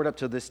have stored up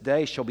to this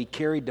day shall be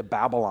carried to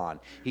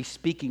Babylon." He's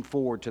speaking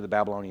forward to the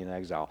Babylonian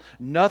exile.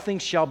 "Nothing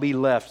shall be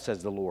left,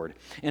 says the Lord.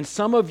 And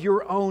some of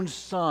your own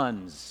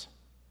sons,"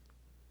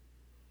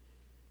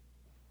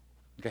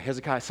 okay,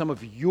 Hezekiah, "some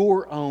of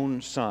your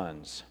own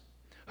sons,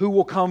 who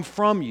will come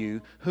from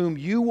you, whom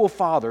you will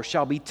father,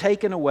 shall be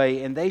taken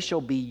away, and they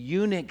shall be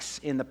eunuchs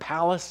in the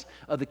palace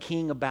of the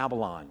king of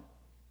Babylon."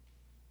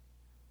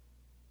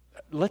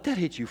 Let that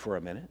hit you for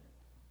a minute.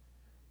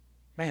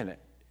 Man,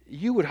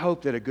 you would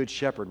hope that a good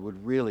shepherd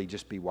would really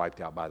just be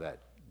wiped out by that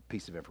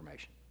piece of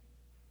information.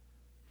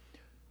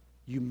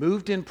 You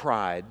moved in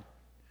pride.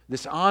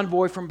 This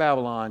envoy from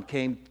Babylon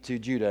came to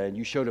Judah, and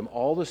you showed him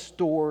all the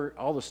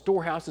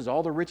storehouses,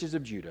 all the riches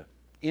of Judah,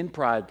 in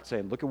pride,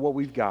 saying, "Look at what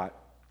we've got.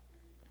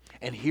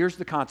 And here's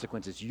the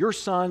consequences. Your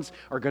sons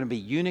are going to be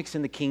eunuchs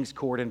in the king's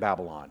court in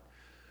Babylon."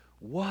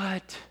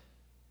 What?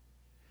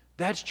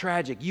 That's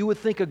tragic. You would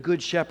think a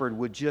good shepherd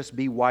would just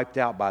be wiped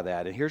out by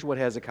that. And here's what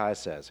Hezekiah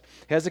says.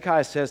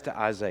 Hezekiah says to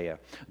Isaiah,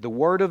 "The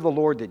word of the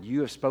Lord that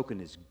you have spoken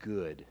is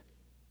good."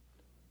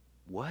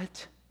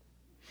 What?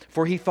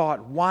 For he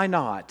thought, "Why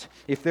not,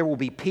 if there will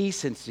be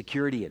peace and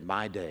security in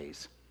my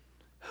days?"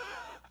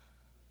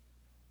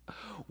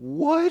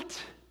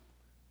 What?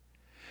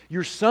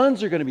 Your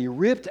sons are going to be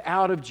ripped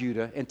out of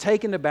Judah and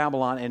taken to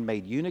Babylon and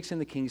made eunuchs in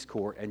the king's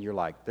court, and you're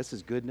like, this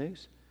is good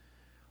news?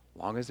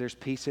 As long as there's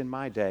peace in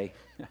my day.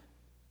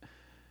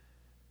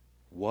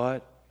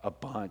 What a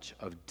bunch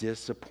of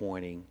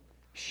disappointing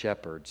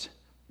shepherds.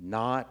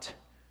 Not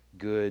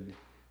good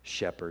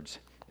shepherds.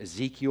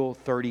 Ezekiel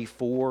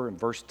 34 and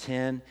verse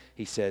 10,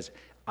 he says,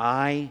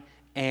 "I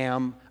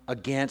am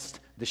against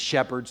the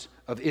shepherds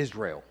of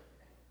Israel.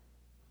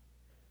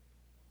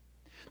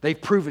 They've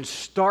proven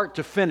start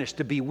to finish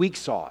to be weak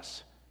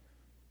sauce.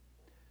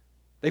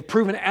 They've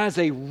proven as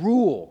a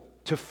rule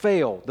to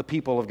fail the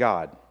people of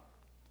God,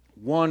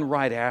 one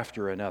right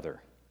after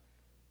another."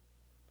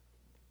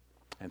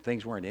 And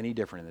things weren't any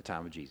different in the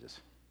time of Jesus.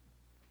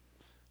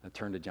 Now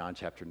turn to John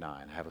chapter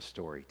 9. I have a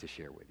story to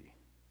share with you.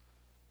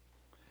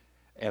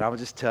 And I will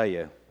just tell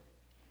you,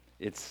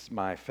 it's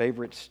my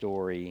favorite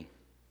story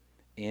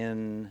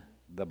in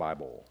the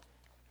Bible.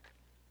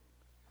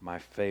 My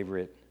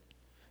favorite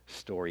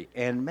story.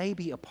 And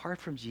maybe apart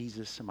from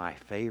Jesus, my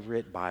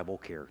favorite Bible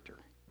character.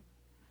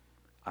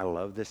 I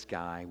love this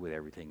guy with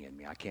everything in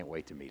me. I can't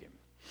wait to meet him.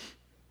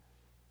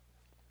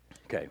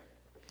 Okay.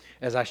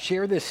 As I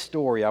share this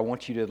story, I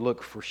want you to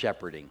look for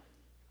shepherding.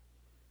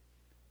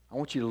 I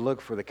want you to look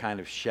for the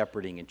kind of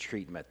shepherding and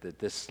treatment that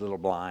this little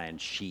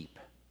blind sheep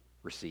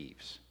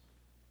receives.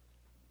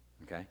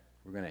 Okay?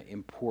 We're going to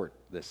import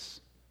this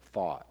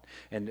thought.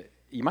 And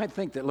you might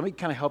think that, let me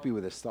kind of help you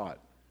with this thought.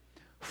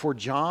 For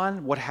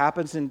John, what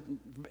happens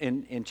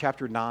in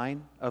chapter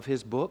 9 of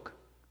his book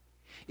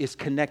is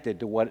connected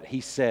to what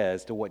he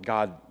says, to what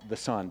God the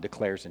Son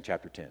declares in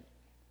chapter 10.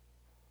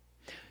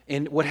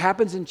 And what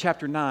happens in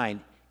chapter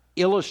 9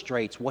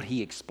 illustrates what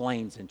he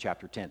explains in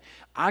chapter 10.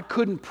 I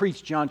couldn't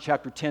preach John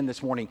chapter 10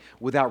 this morning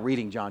without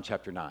reading John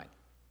chapter 9.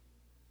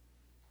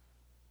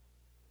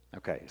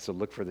 Okay, so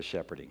look for the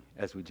shepherding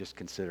as we just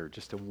consider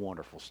just a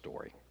wonderful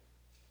story.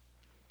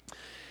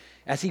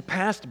 As he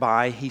passed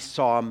by, he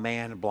saw a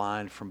man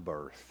blind from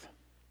birth.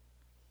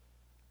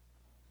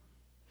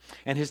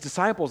 And his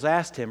disciples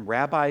asked him,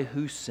 "Rabbi,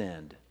 who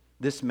sinned,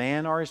 this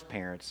man or his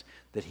parents,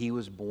 that he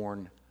was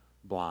born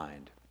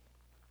blind?"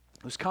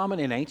 It was common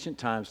in ancient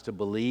times to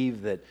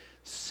believe that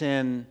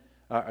sin,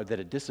 that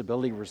a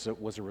disability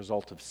was a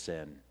result of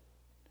sin.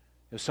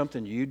 It was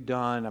something you'd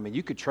done. I mean,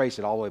 you could trace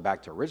it all the way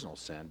back to original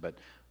sin, but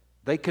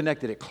they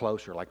connected it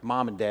closer, like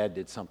mom and dad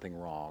did something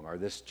wrong, or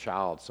this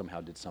child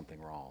somehow did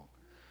something wrong.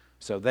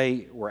 So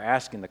they were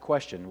asking the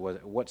question,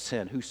 what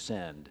sin, who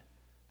sinned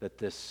that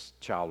this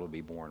child would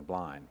be born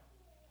blind?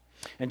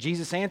 And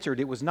Jesus answered,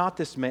 "It was not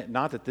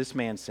that this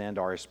man sinned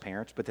or his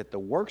parents, but that the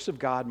works of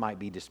God might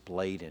be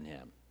displayed in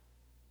him.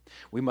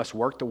 We must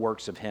work the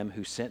works of him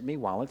who sent me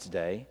while it's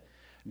day.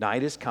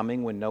 Night is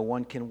coming when no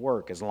one can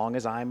work. As long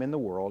as I'm in the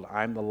world,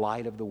 I'm the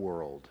light of the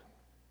world."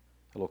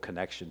 A little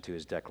connection to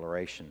his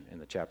declaration in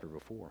the chapter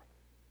before.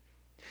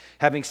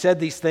 Having said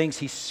these things,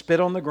 he spit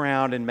on the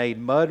ground and made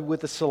mud with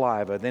the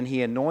saliva. Then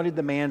he anointed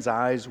the man's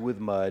eyes with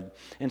mud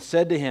and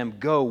said to him,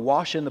 "Go,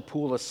 wash in the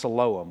pool of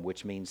Siloam,"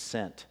 which means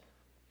sent.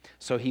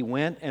 So he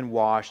went and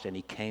washed, and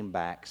he came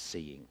back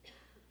seeing.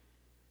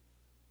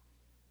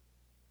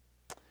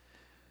 A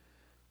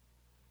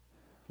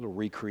little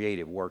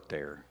recreative work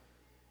there.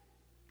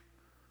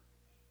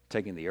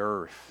 taking the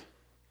earth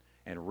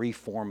and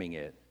reforming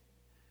it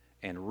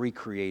and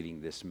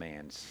recreating this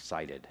man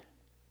sighted.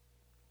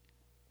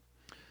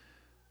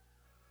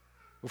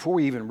 Before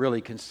we even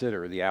really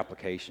consider the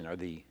application or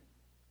the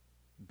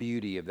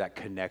beauty of that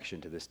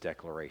connection to this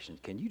declaration,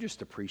 can you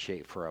just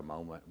appreciate for a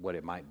moment what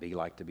it might be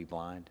like to be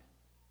blind?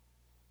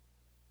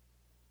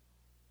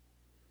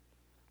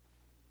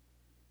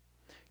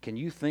 Can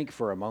you think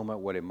for a moment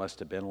what it must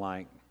have been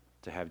like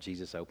to have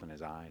Jesus open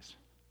his eyes?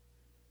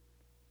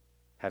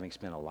 Having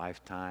spent a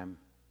lifetime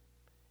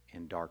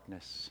in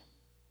darkness.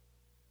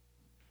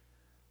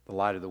 The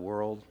light of the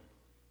world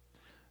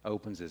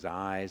opens his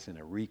eyes in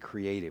a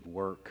recreative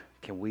work.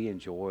 Can we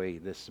enjoy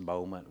this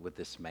moment with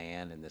this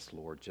man and this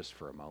Lord just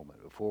for a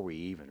moment before we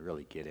even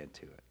really get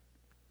into it?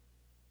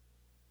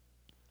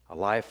 A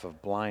life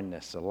of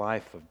blindness, a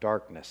life of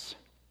darkness,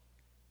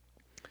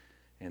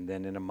 and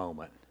then in a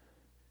moment,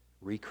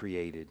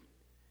 recreated,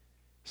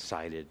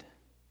 sighted,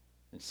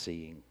 and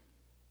seeing.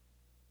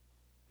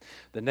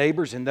 The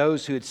neighbors and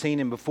those who had seen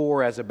him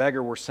before as a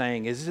beggar were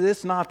saying, "Is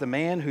this not the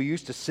man who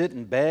used to sit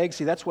and beg?"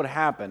 See, that's what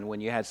happened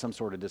when you had some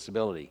sort of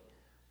disability.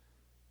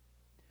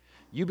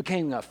 You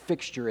became a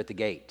fixture at the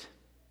gate.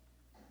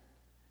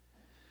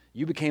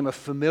 You became a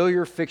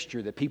familiar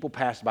fixture that people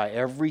passed by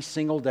every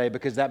single day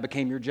because that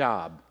became your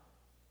job.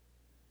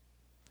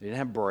 They didn't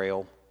have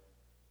Braille.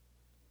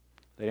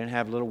 They didn't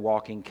have little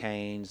walking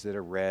canes that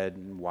are red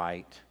and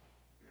white,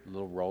 a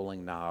little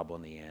rolling knob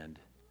on the end.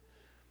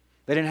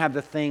 They didn't have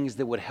the things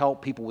that would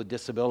help people with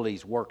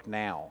disabilities work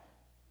now.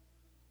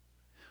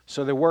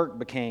 So their work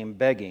became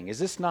begging. Is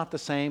this not the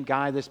same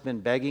guy that's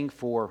been begging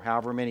for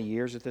however many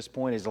years at this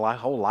point, his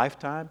whole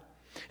lifetime?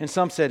 And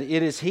some said,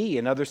 "It is he."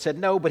 And others said,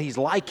 "No, but he's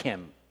like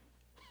him."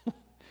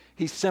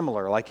 He's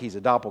similar, like he's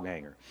a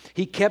doppelganger.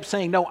 He kept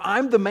saying, "No,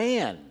 I'm the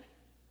man.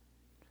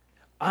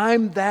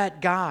 I'm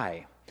that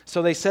guy."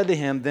 So they said to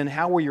him, "Then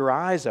how were your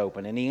eyes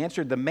open?" And he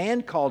answered, "The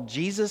man called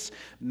Jesus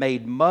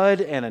made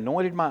mud and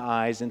anointed my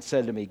eyes and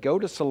said to me, 'Go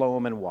to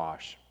Siloam and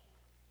wash.'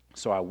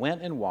 So I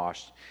went and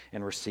washed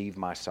and received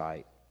my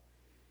sight."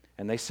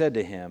 And they said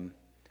to him,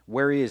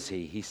 "Where is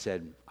he?" He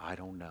said, "I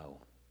don't know."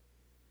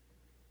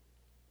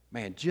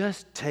 Man,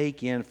 just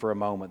take in for a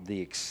moment the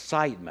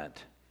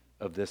excitement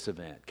of this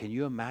event. Can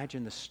you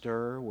imagine the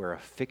stir where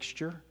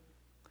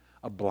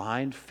a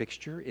blind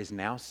fixture is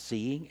now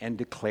seeing and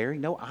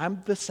declaring, "No,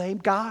 I'm the same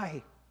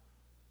guy"?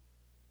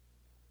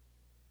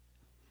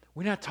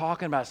 We're not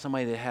talking about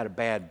somebody that had a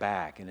bad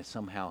back and is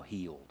somehow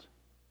healed.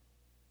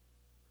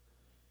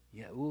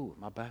 Yeah,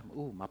 my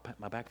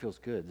back feels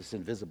good, this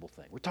invisible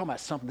thing. We're talking about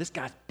something, this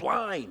guy's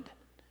blind.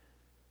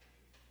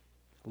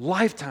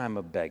 Lifetime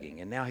of begging,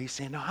 and now he's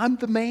saying, "No, I'm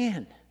the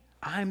man.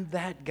 I'm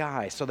that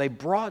guy." So they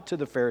brought to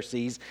the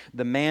Pharisees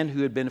the man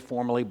who had been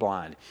formerly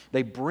blind.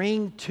 They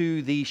bring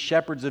to the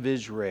shepherds of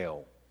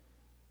Israel,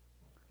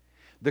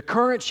 the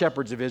current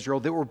shepherds of Israel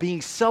that were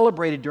being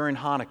celebrated during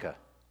Hanukkah.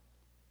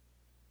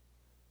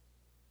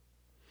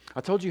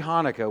 I told you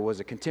Hanukkah was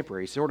a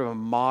contemporary, sort of a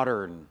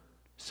modern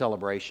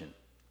celebration.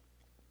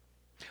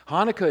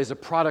 Hanukkah is a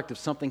product of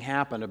something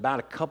happened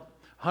about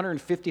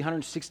 150,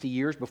 160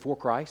 years before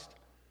Christ.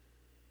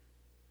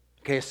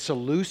 Okay, a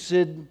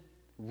Seleucid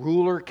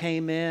ruler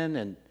came in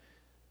and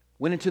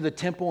went into the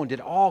temple and did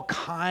all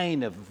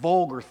kind of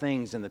vulgar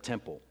things in the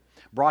temple.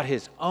 Brought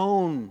his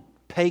own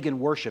pagan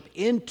worship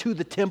into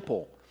the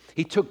temple.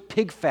 He took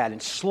pig fat and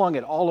slung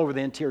it all over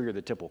the interior of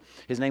the temple.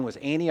 His name was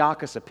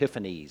Antiochus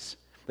Epiphanes.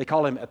 They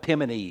call him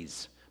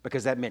Epimanes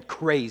because that meant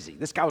crazy.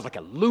 This guy was like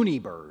a loony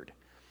bird.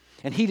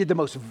 And he did the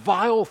most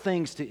vile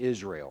things to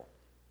Israel.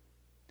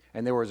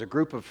 And there was a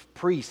group of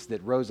priests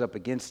that rose up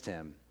against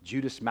him.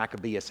 Judas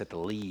Maccabeus at the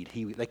lead.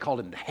 They called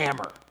him the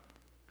Hammer.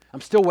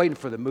 I'm still waiting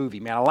for the movie,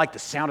 man. I like the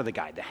sound of the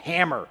guy, the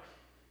Hammer.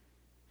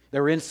 They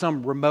were in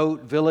some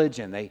remote village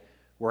and they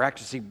were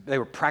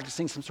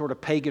practicing some sort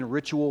of pagan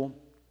ritual.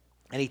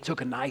 And he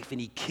took a knife and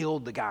he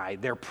killed the guy,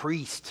 their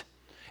priest.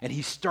 And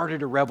he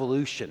started a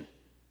revolution.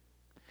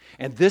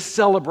 And this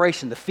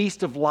celebration, the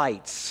Feast of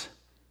Lights,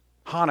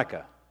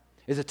 Hanukkah,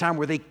 is a time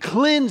where they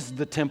cleansed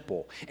the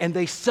temple and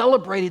they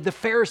celebrated the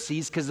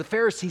Pharisees because the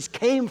Pharisees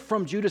came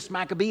from Judas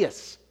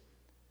Maccabeus.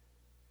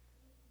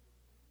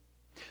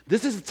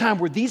 This is a time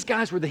where these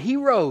guys were the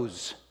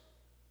heroes.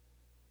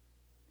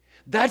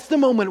 That's the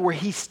moment where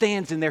he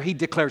stands in there, he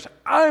declares,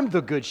 "I'm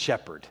the good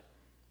shepherd."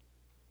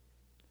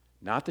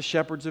 Not the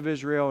shepherds of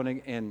Israel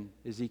in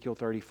Ezekiel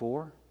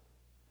 34,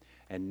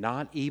 and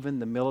not even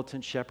the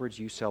militant shepherds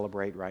you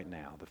celebrate right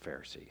now, the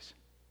Pharisees.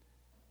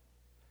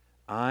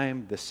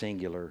 I'm the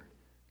singular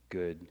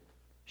good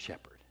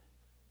shepherd.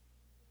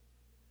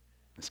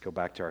 Let's go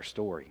back to our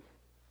story.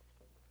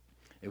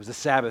 It was the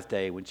Sabbath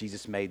day when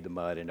Jesus made the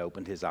mud and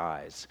opened his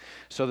eyes.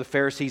 So the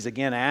Pharisees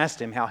again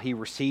asked him how he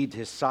received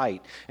his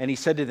sight. And he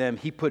said to them,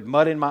 "He put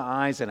mud in my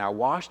eyes, and I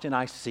washed, and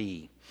I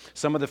see."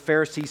 Some of the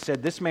Pharisees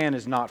said, "This man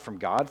is not from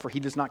God, for he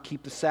does not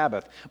keep the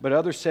Sabbath." But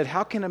others said,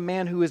 "How can a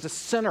man who is a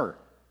sinner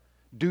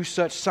do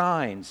such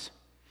signs?"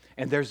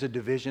 And there's a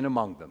division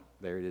among them.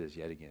 There it is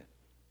yet again.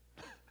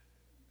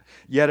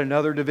 Yet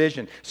another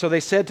division. So they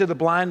said to the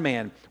blind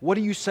man, "What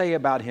do you say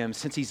about him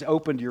since he's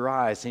opened your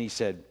eyes?" And he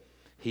said,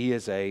 "He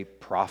is a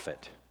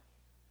prophet."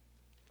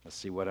 Let's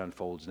see what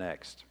unfolds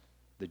next.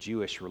 The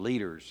Jewish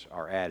leaders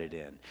are added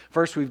in.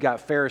 First, we've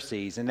got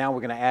Pharisees, and now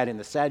we're going to add in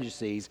the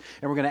Sadducees,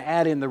 and we're going to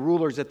add in the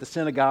rulers at the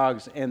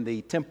synagogues and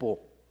the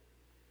temple.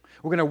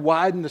 We're going to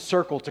widen the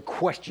circle to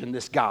question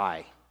this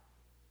guy.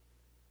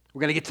 We're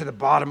going to get to the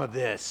bottom of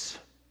this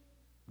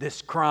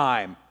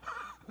crime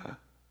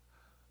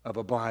of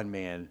a blind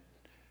man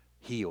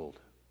healed.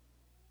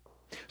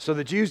 So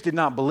the Jews did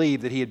not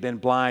believe that he had been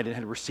blind and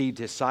had received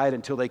his sight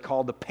until they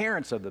called the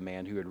parents of the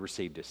man who had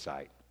received his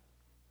sight.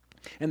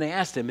 And they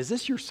asked him, "Is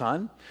this your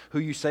son, who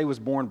you say was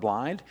born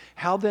blind?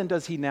 How then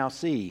does he now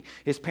see?"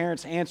 His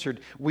parents answered,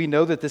 "We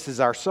know that this is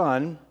our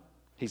son.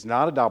 He's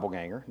not a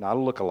doppelganger, not a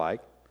lookalike,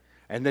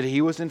 and that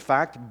he was in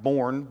fact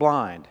born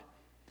blind.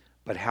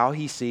 But how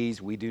he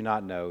sees, we do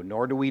not know,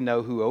 nor do we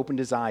know who opened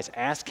his eyes.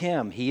 Ask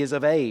him. He is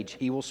of age.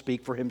 He will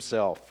speak for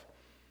himself."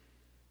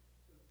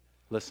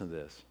 Listen to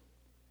this.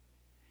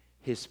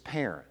 His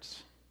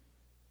parents,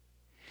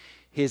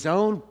 his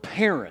own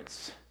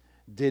parents,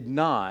 did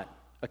not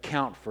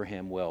account for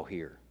him well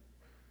here.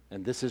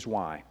 And this is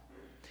why.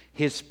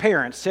 His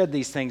parents said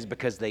these things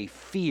because they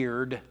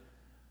feared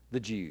the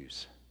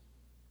Jews.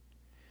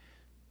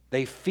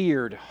 They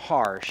feared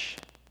harsh,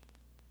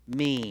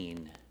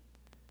 mean,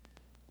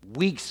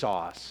 weak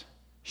sauce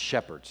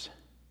shepherds.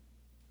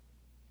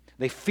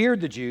 They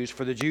feared the Jews,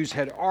 for the Jews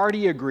had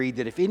already agreed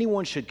that if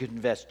anyone should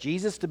confess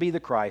Jesus to be the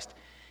Christ,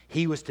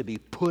 he was to be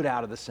put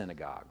out of the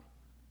synagogue.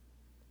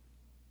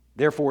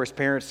 Therefore, his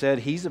parents said,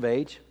 "He's of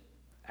age.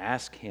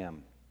 Ask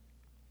him."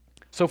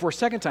 So for a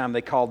second time,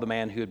 they called the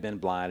man who had been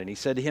blind, and he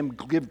said to him,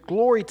 "Give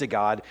glory to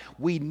God.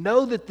 We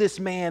know that this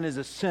man is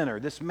a sinner,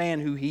 this man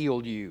who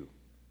healed you.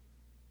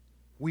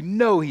 We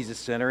know he's a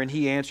sinner." And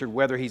he answered,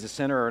 "Whether he's a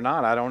sinner or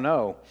not, I don't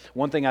know.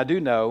 One thing I do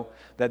know,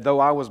 that though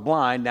I was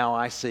blind, now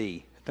I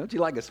see." Don't you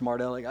like a smart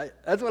aleck?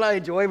 That's what I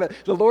enjoy, but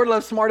the Lord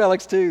loves smart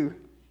alecks too.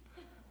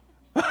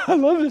 I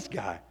love this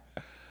guy.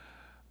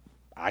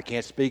 I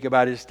can't speak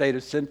about his state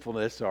of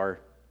sinfulness or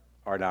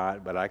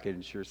not, but I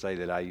can sure say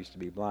that I used to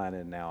be blind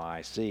and now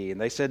I see. And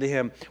they said to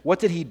him, "What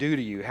did he do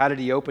to you? How did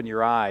he open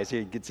your eyes?"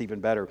 It gets even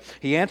better.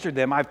 He answered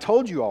them, "I've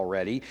told you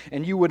already,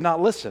 and you would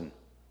not listen.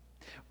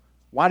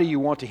 Why do you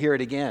want to hear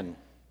it again?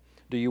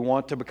 Do you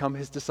want to become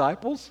his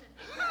disciples?"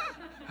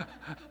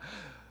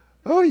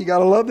 Oh, you got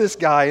to love this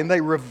guy. And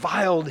they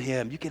reviled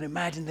him. You can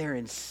imagine they're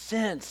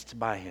incensed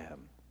by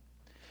him,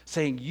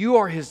 saying, "You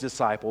are his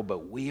disciple,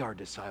 but we are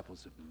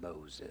disciples of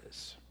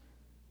Moses.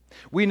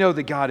 We know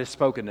that God has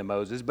spoken to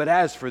Moses, but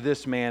as for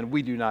this man,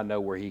 we do not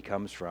know where he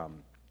comes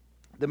from."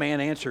 The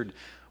man answered,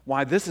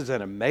 "Why, this is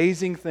an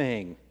amazing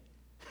thing.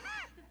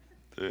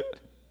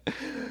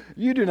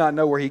 You do not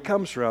know where he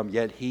comes from,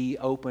 yet he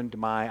opened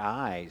my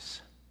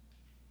eyes.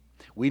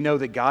 We know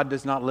that God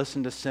does not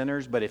listen to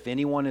sinners, but if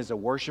anyone is a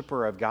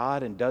worshiper of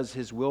God and does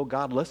his will,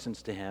 God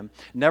listens to him.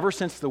 Never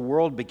since the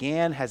world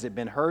began has it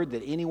been heard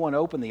that anyone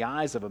opened the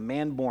eyes of a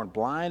man born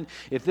blind.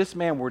 If this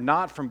man were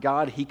not from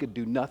God, he could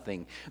do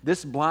nothing."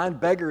 This blind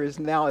beggar is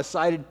now a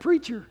cited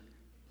preacher.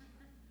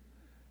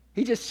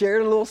 He just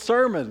shared a little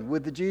sermon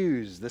with the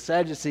Jews, the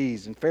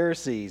Sadducees and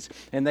Pharisees,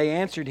 and they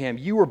answered him,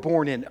 "You were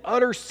born in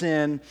utter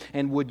sin,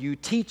 and would you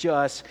teach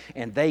us?"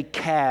 And they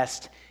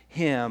cast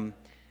him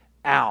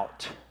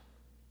out.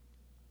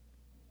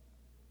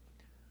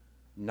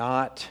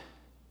 Not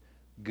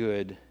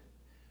good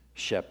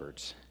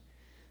shepherds.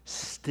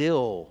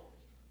 Still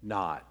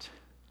not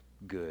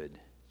good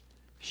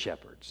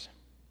shepherds.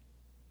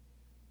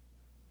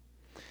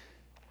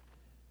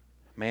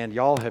 Man,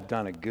 y'all have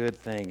done a good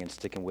thing in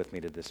sticking with me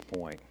to this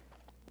point,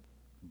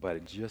 but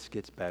it just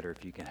gets better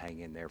if you can hang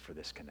in there for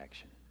this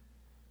connection.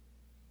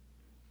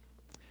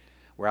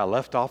 Where I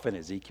left off in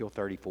Ezekiel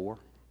 34,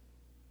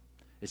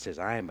 it says,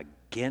 "I am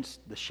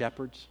against the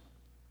shepherds."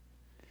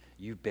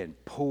 You've been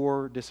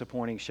poor,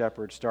 disappointing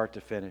shepherds, start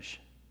to finish.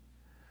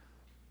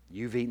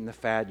 You've eaten the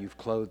fat, you've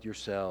clothed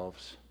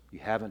yourselves, you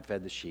haven't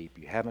fed the sheep,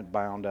 you haven't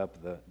bound up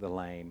the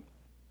lame.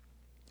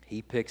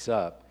 He picks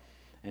up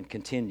and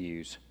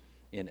continues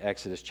in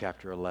Exodus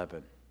chapter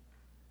 11.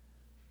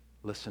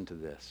 Listen to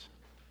this.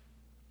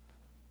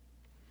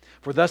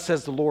 "For thus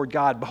says the Lord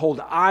God, behold,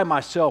 I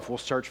myself will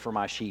search for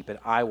my sheep, and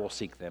I will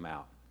seek them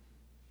out."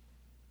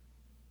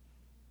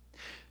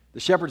 The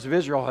shepherds of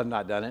Israel had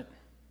not done it.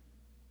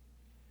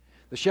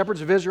 The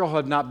shepherds of Israel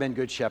had not been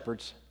good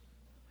shepherds.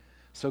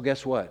 So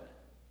guess what?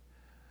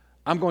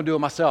 I'm going to do it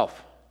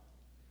myself.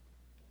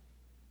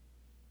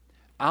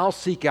 I'll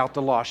seek out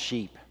the lost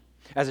sheep.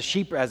 As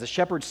a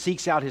shepherd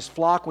seeks out his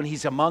flock when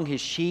he's among his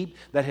sheep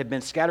that have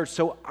been scattered,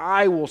 so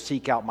I will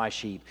seek out my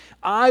sheep.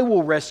 I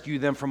will rescue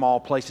them from all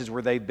places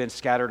where they've been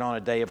scattered on a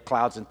day of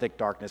clouds and thick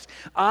darkness.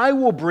 I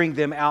will bring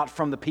them out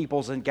from the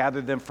peoples and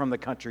gather them from the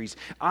countries.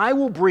 I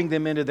will bring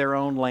them into their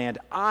own land.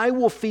 I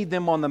will feed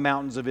them on the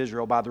mountains of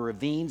Israel, by the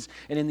ravines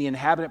and in the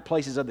inhabited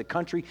places of the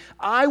country.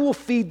 I will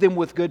feed them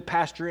with good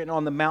pasture, and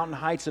on the mountain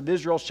heights of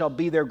Israel shall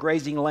be their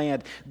grazing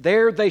land.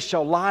 There they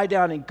shall lie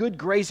down in good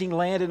grazing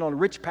land, and on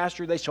rich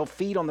pasture they shall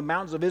feed on the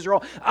mountains of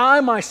Israel.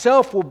 I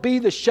myself will be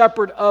the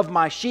shepherd of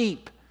my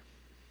sheep.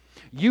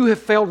 You have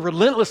failed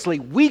relentlessly,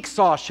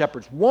 weak-saw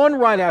shepherds, one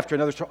right after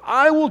another. So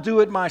I will do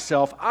it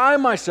myself. I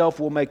myself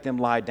will make them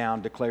lie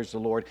down, declares the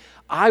Lord.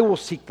 I will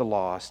seek the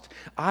lost.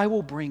 I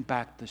will bring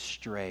back the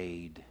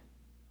strayed.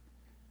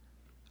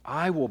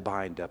 I will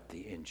bind up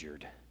the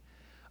injured.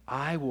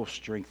 I will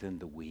strengthen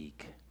the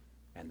weak,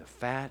 and the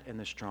fat and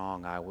the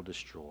strong I will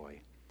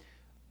destroy.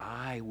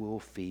 I will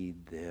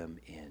feed them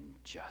in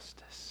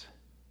justice.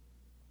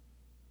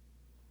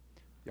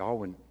 Y'all,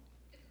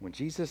 when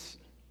Jesus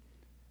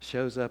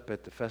shows up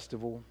at the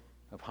festival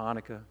of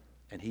Hanukkah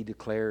and he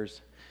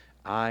declares,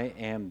 I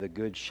am the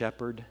good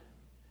shepherd,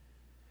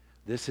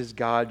 this is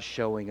God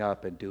showing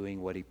up and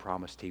doing what he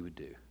promised he would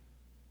do.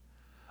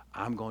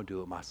 I'm going to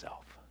do it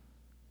myself.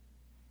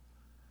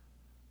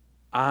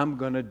 I'm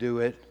going to do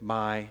it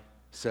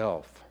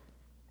myself.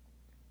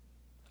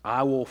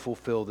 I will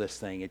fulfill this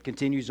thing. It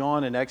continues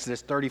on in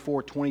Exodus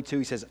 34:22.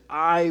 He says,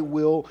 I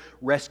will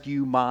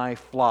rescue my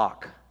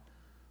flock.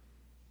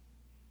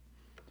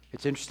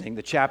 It's interesting.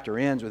 The chapter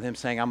ends with him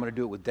saying, I'm going to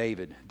do it with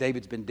David.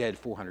 David's been dead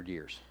 400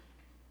 years.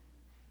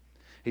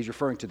 He's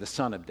referring to the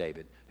son of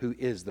David, who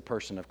is the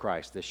person of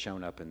Christ that's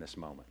shown up in this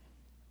moment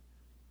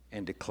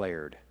and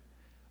declared,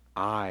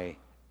 I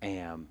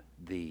am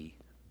the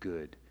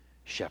good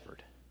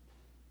shepherd.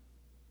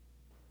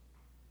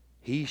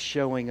 He's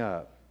showing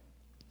up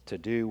to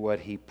do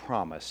what he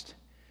promised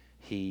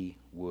he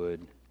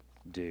would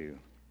do.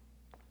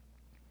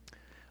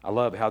 I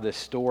love how this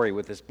story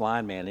with this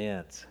blind man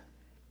ends.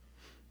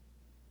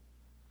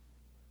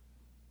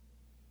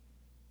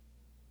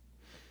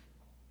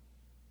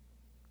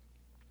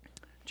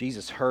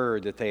 Jesus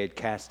heard that they had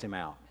cast him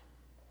out.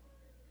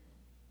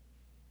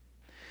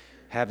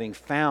 Having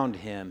found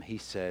him, he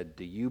said,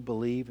 do you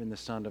believe in the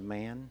Son of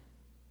Man?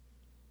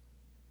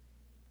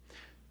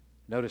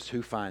 Notice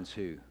who finds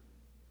who.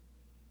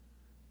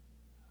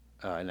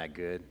 Isn't that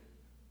good?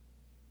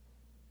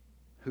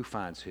 Who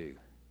finds who?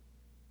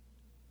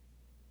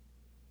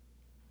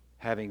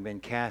 Having been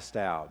cast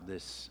out,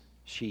 this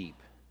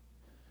sheep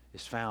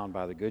is found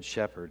by the Good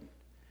Shepherd.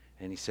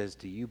 And he says,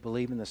 do you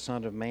believe in the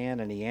Son of Man?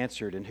 And he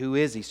answered, and who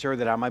is he, sir,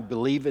 that I might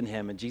believe in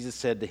him? And Jesus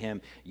said to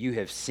him, you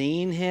have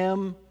seen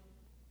him?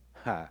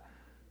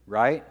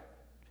 Right?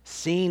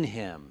 Seen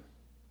him.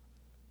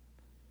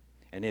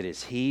 And it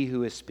is he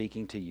who is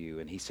speaking to you.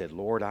 And he said,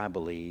 Lord, I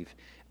believe.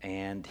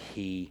 And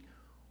he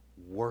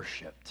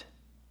worshiped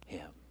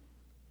him.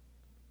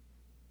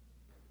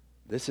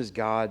 This is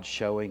God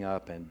showing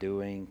up and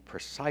doing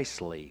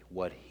precisely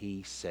what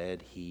he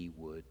said he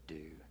would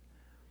do.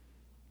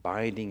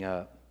 Binding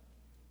up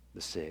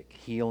the sick,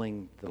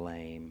 healing the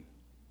lame.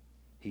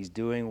 He's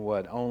doing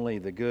what only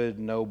the good,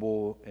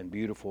 noble, and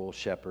beautiful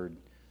shepherd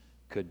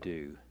could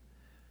do.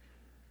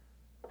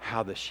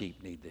 How the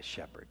sheep need this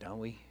shepherd, don't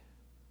we?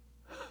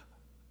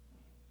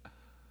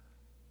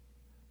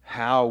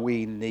 How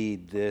we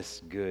need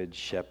this good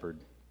shepherd.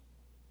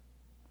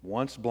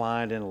 Once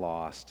blind and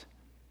lost,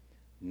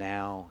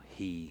 now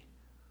he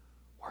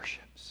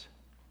worships.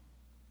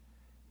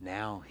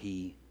 Now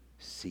he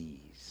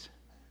sees.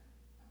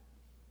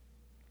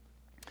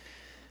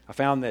 I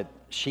found that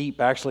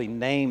sheep actually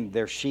name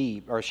their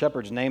sheep, or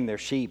shepherds name their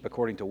sheep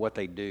according to what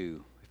they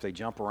do. If they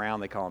jump around,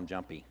 they call them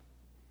jumpy.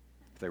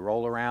 If they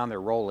roll around, they're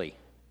rolly.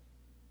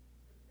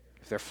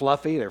 If they're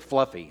fluffy, they're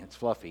fluffy. It's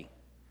fluffy.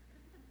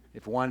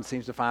 If one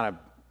seems to find a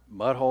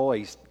mud hole,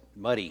 he's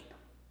muddy.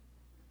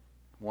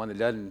 One that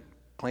doesn't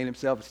clean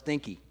himself is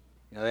stinky.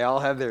 You know, they all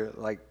have their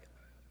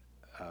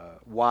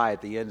Y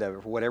at the end of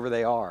it for whatever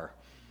they are.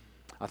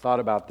 I thought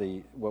about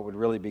what would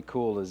really be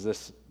cool is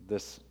this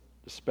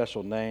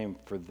special name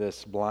for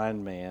this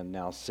blind man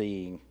now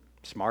seeing.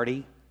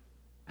 Smarty?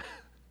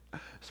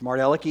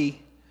 Smart Alecky?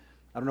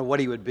 I don't know what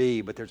he would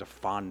be, but there's a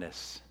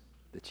fondness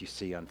that you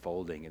see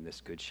unfolding in this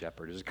good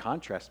shepherd. There's a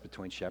contrast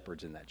between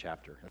shepherds in that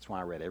chapter. That's why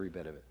I read every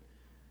bit of it.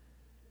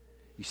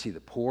 You see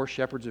the poor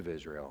shepherds of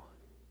Israel,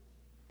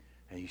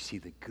 and you see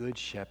the good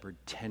shepherd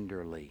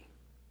tenderly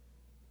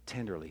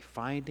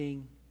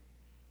finding,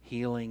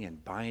 healing,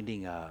 and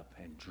binding up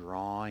and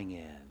drawing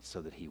in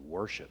so that he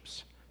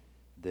worships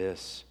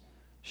this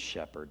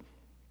shepherd.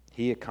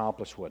 He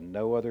accomplished what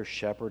no other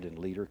shepherd and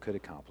leader could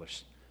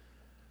accomplish,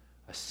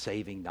 a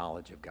saving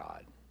knowledge of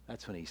God.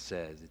 That's when he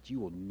says that you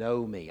will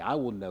know me. I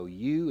will know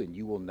you, and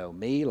you will know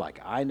me like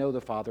I know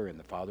the Father, and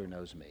the Father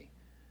knows me.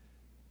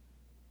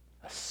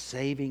 A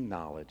saving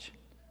knowledge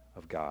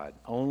of God.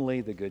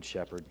 Only the Good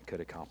Shepherd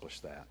could accomplish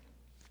that.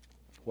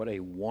 What a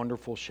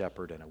wonderful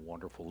shepherd and a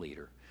wonderful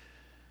leader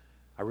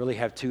I really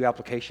have 2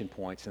 application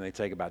points, and they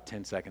take about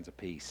 10 seconds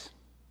apiece.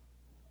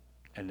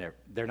 And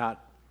they're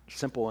not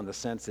simple in the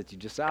sense that you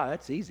just,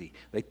 that's easy.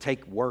 They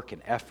take work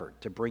and effort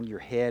to bring your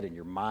head and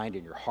your mind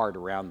and your heart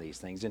around these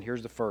things. And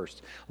here's the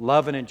first.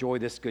 Love and enjoy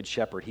this good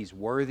shepherd. He's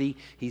worthy,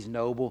 he's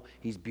noble,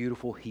 he's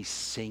beautiful, he's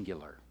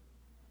singular.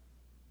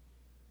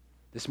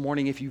 This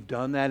morning, if you've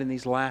done that in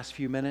these last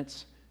few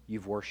minutes,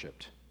 you've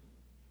worshiped.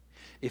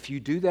 If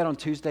you do that on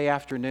Tuesday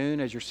afternoon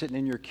as you're sitting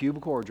in your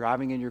cubicle or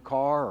driving in your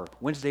car, or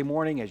Wednesday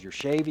morning as you're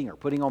shaving or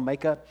putting on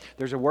makeup,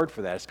 there's a word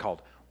for that. It's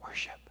called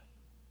worship.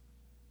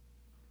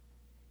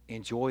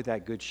 Enjoy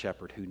that good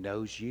shepherd who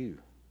knows you.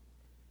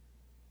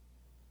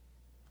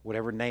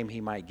 Whatever name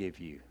he might give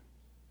you.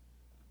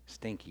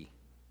 Stinky,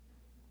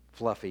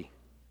 fluffy,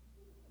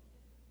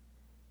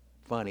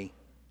 funny,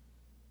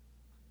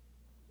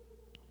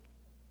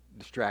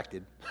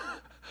 distracted.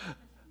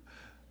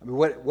 I mean,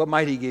 what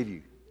might he give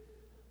you?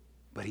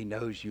 But he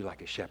knows you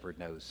like a shepherd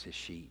knows his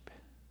sheep.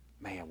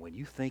 Man, when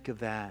you think of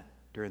that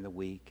during the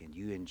week and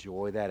you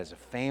enjoy that as a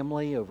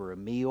family over a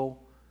meal,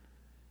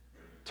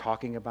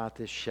 talking about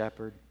this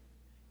shepherd,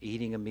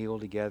 eating a meal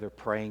together,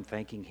 praying,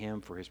 thanking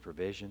him for his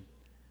provision,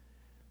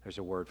 there's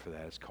a word for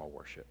that. It's called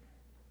worship.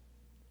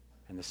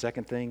 And the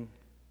second thing,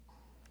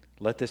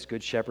 let this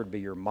good shepherd be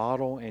your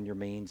model and your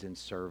means in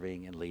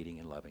serving and leading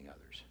and loving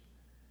others.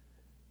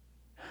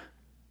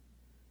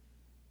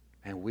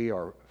 And we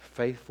are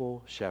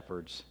faithful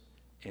shepherds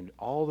in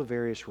all the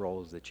various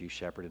roles that you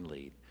shepherd and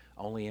lead,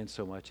 only in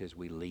so much as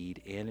we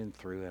lead in and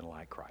through and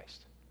like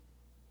Christ.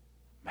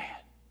 Man,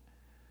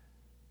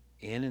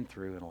 in and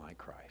through and like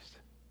Christ.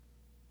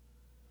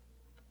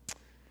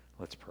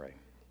 Let's pray.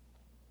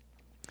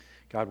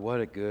 God, what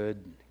a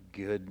good,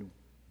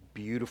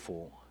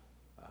 beautiful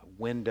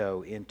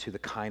window into the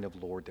kind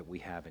of Lord that we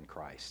have in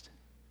Christ.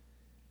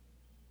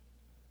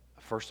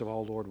 First of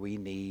all, Lord, we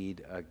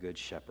need a good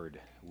shepherd.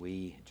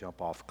 We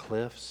jump off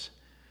cliffs.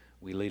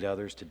 We lead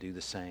others to do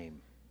the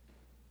same.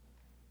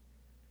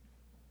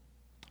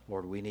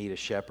 Lord, we need a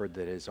shepherd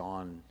that is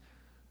on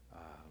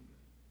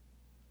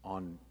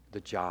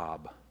the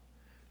job.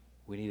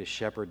 We need a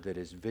shepherd that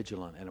is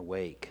vigilant and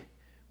awake.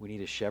 We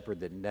need a shepherd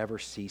that never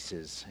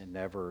ceases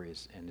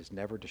and is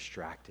never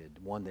distracted.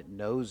 One that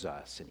knows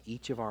us and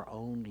each of our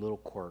own little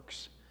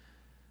quirks.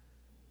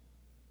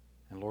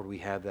 And Lord, we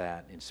have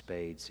that in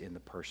spades in the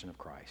person of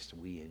Christ.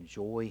 We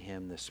enjoy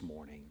him this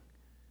morning.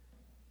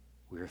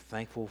 We are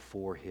thankful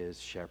for his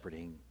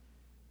shepherding,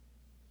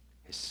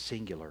 his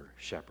singular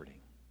shepherding.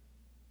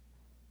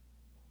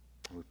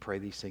 And we pray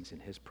these things in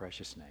his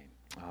precious name.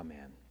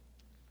 Amen.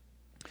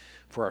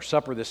 For our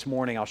supper this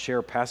morning, I'll share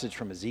a passage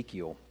from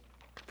Ezekiel,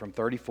 from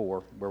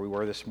 34, where we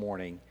were this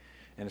morning.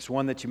 And it's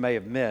one that you may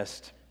have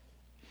missed.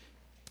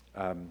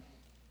 One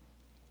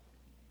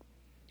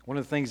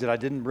of the things that I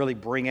didn't really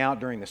bring out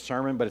during the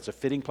sermon, but it's a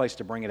fitting place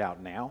to bring it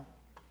out now.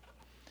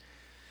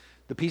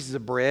 The pieces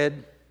of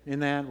bread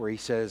in that, where he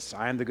says,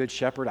 I am the good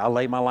shepherd, I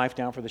lay my life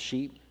down for the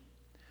sheep.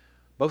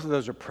 Both of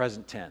those are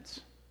present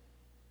tense.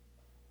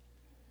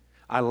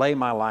 I lay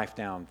my life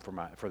down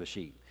for the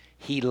sheep.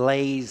 He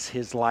lays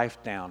his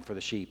life down for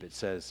the sheep, it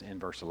says in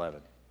verse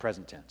 11,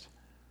 present tense.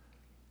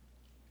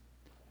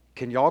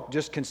 Can y'all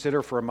just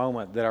consider for a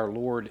moment that our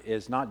Lord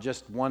is not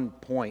just one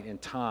point in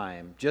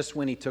time, just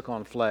when he took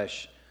on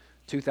flesh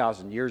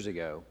 2,000 years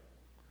ago,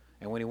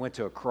 and when he went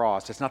to a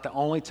cross, it's not the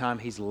only time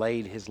he's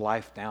laid his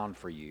life down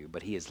for you,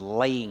 but he is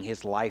laying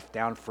his life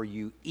down for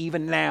you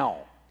even now.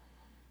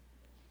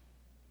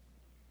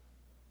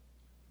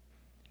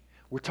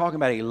 We're talking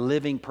about a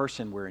living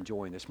person we're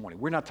enjoying this morning.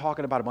 We're not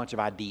talking about a bunch of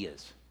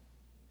ideas.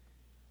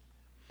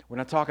 We're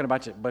not talking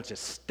about a bunch of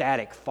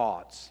static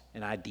thoughts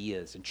and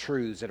ideas and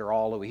truths that are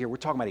all over here. We're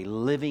talking about a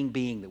living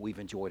being that we've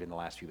enjoyed in the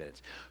last few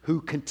minutes, who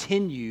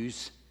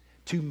continues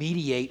to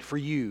mediate for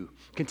you,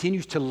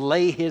 continues to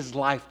lay his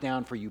life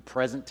down for you,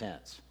 present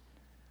tense.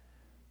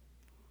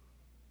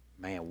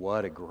 Man,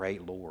 what a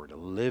great Lord, a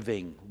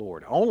living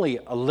Lord. Only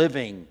a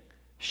living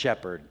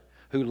shepherd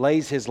who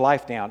lays his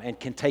life down and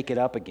can take it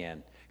up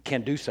again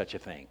can do such a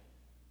thing.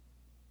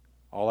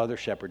 All other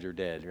shepherds are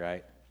dead,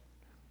 right?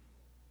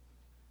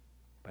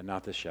 But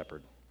not this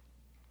shepherd.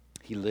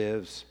 He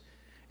lives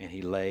and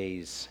he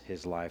lays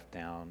his life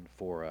down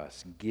for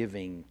us,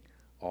 giving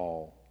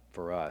all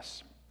for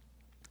us.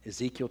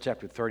 Ezekiel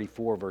chapter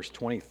 34, verse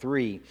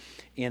 23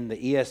 in the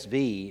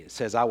ESV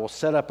says, I will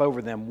set up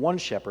over them one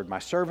shepherd, my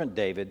servant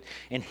David,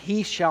 and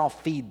he shall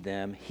feed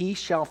them. He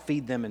shall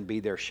feed them and be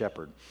their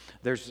shepherd.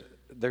 There's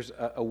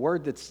a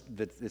word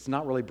that's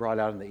not really brought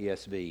out in the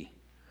ESV,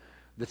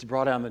 that's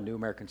brought out in the New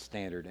American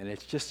Standard, and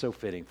it's just so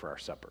fitting for our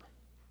supper.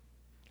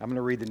 I'm going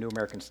to read the New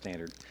American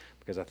Standard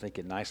because I think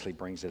it nicely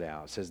brings it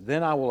out. It says,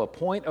 then I will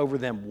appoint over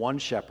them one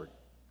shepherd,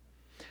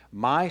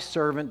 my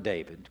servant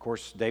David. Of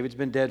course, David's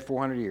been dead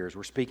 400 years.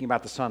 We're speaking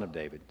about the son of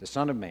David, the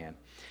son of man.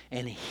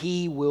 And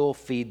he will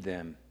feed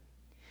them.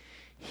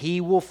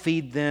 He will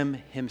feed them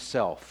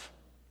himself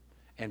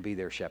and be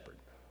their shepherd.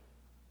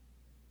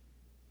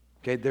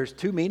 Okay, there's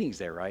two meanings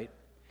there, right?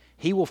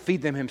 He will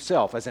feed them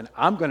himself, as in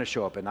I'm going to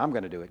show up and I'm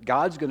going to do it.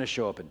 God's going to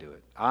show up and do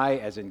it. I,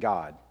 as in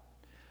God,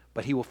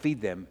 but he will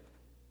feed them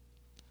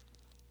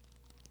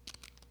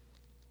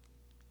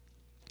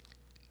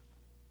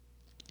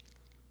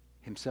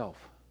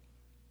himself.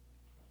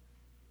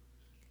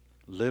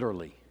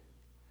 Literally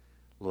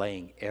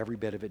laying every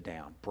bit of it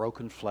down,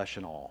 broken flesh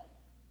and all.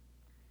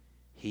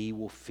 He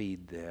will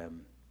feed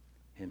them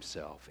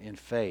himself. In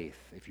faith,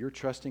 if you're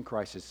trusting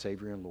Christ as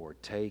Savior and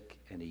Lord, take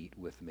and eat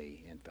with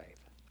me in faith.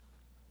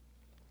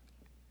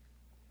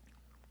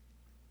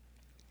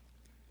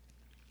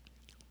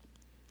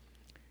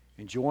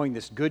 Enjoying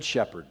this good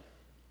shepherd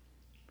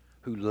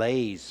who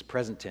lays,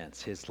 present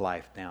tense, his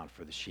life down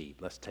for the sheep.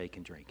 Let's take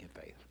and drink in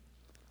faith.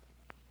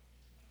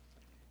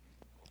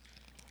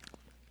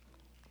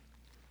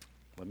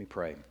 Let me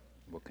pray.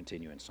 We'll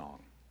continue in song.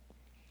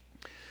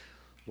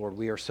 Lord,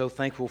 we are so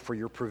thankful for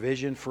your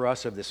provision for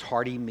us of this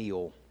hearty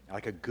meal.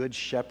 Like a good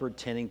shepherd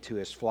tending to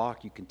his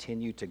flock, you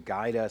continue to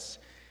guide us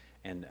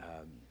and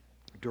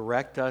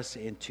direct us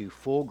into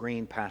full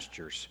green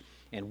pastures.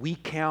 And we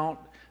count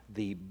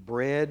the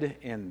bread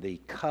and the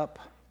cup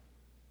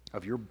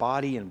of your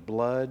body and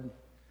blood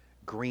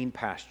green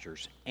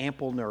pastures,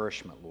 ample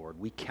nourishment, Lord.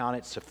 We count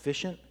it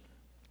sufficient.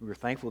 We're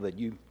thankful that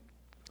you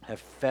have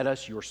fed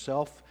us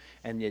yourself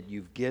and that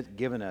you've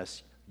given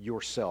us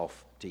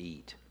yourself to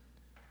eat.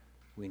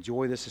 We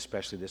enjoy this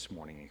especially this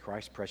morning. In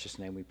Christ's precious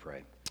name we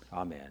pray.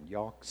 Amen.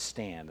 Y'all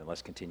stand and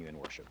let's continue in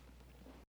worship.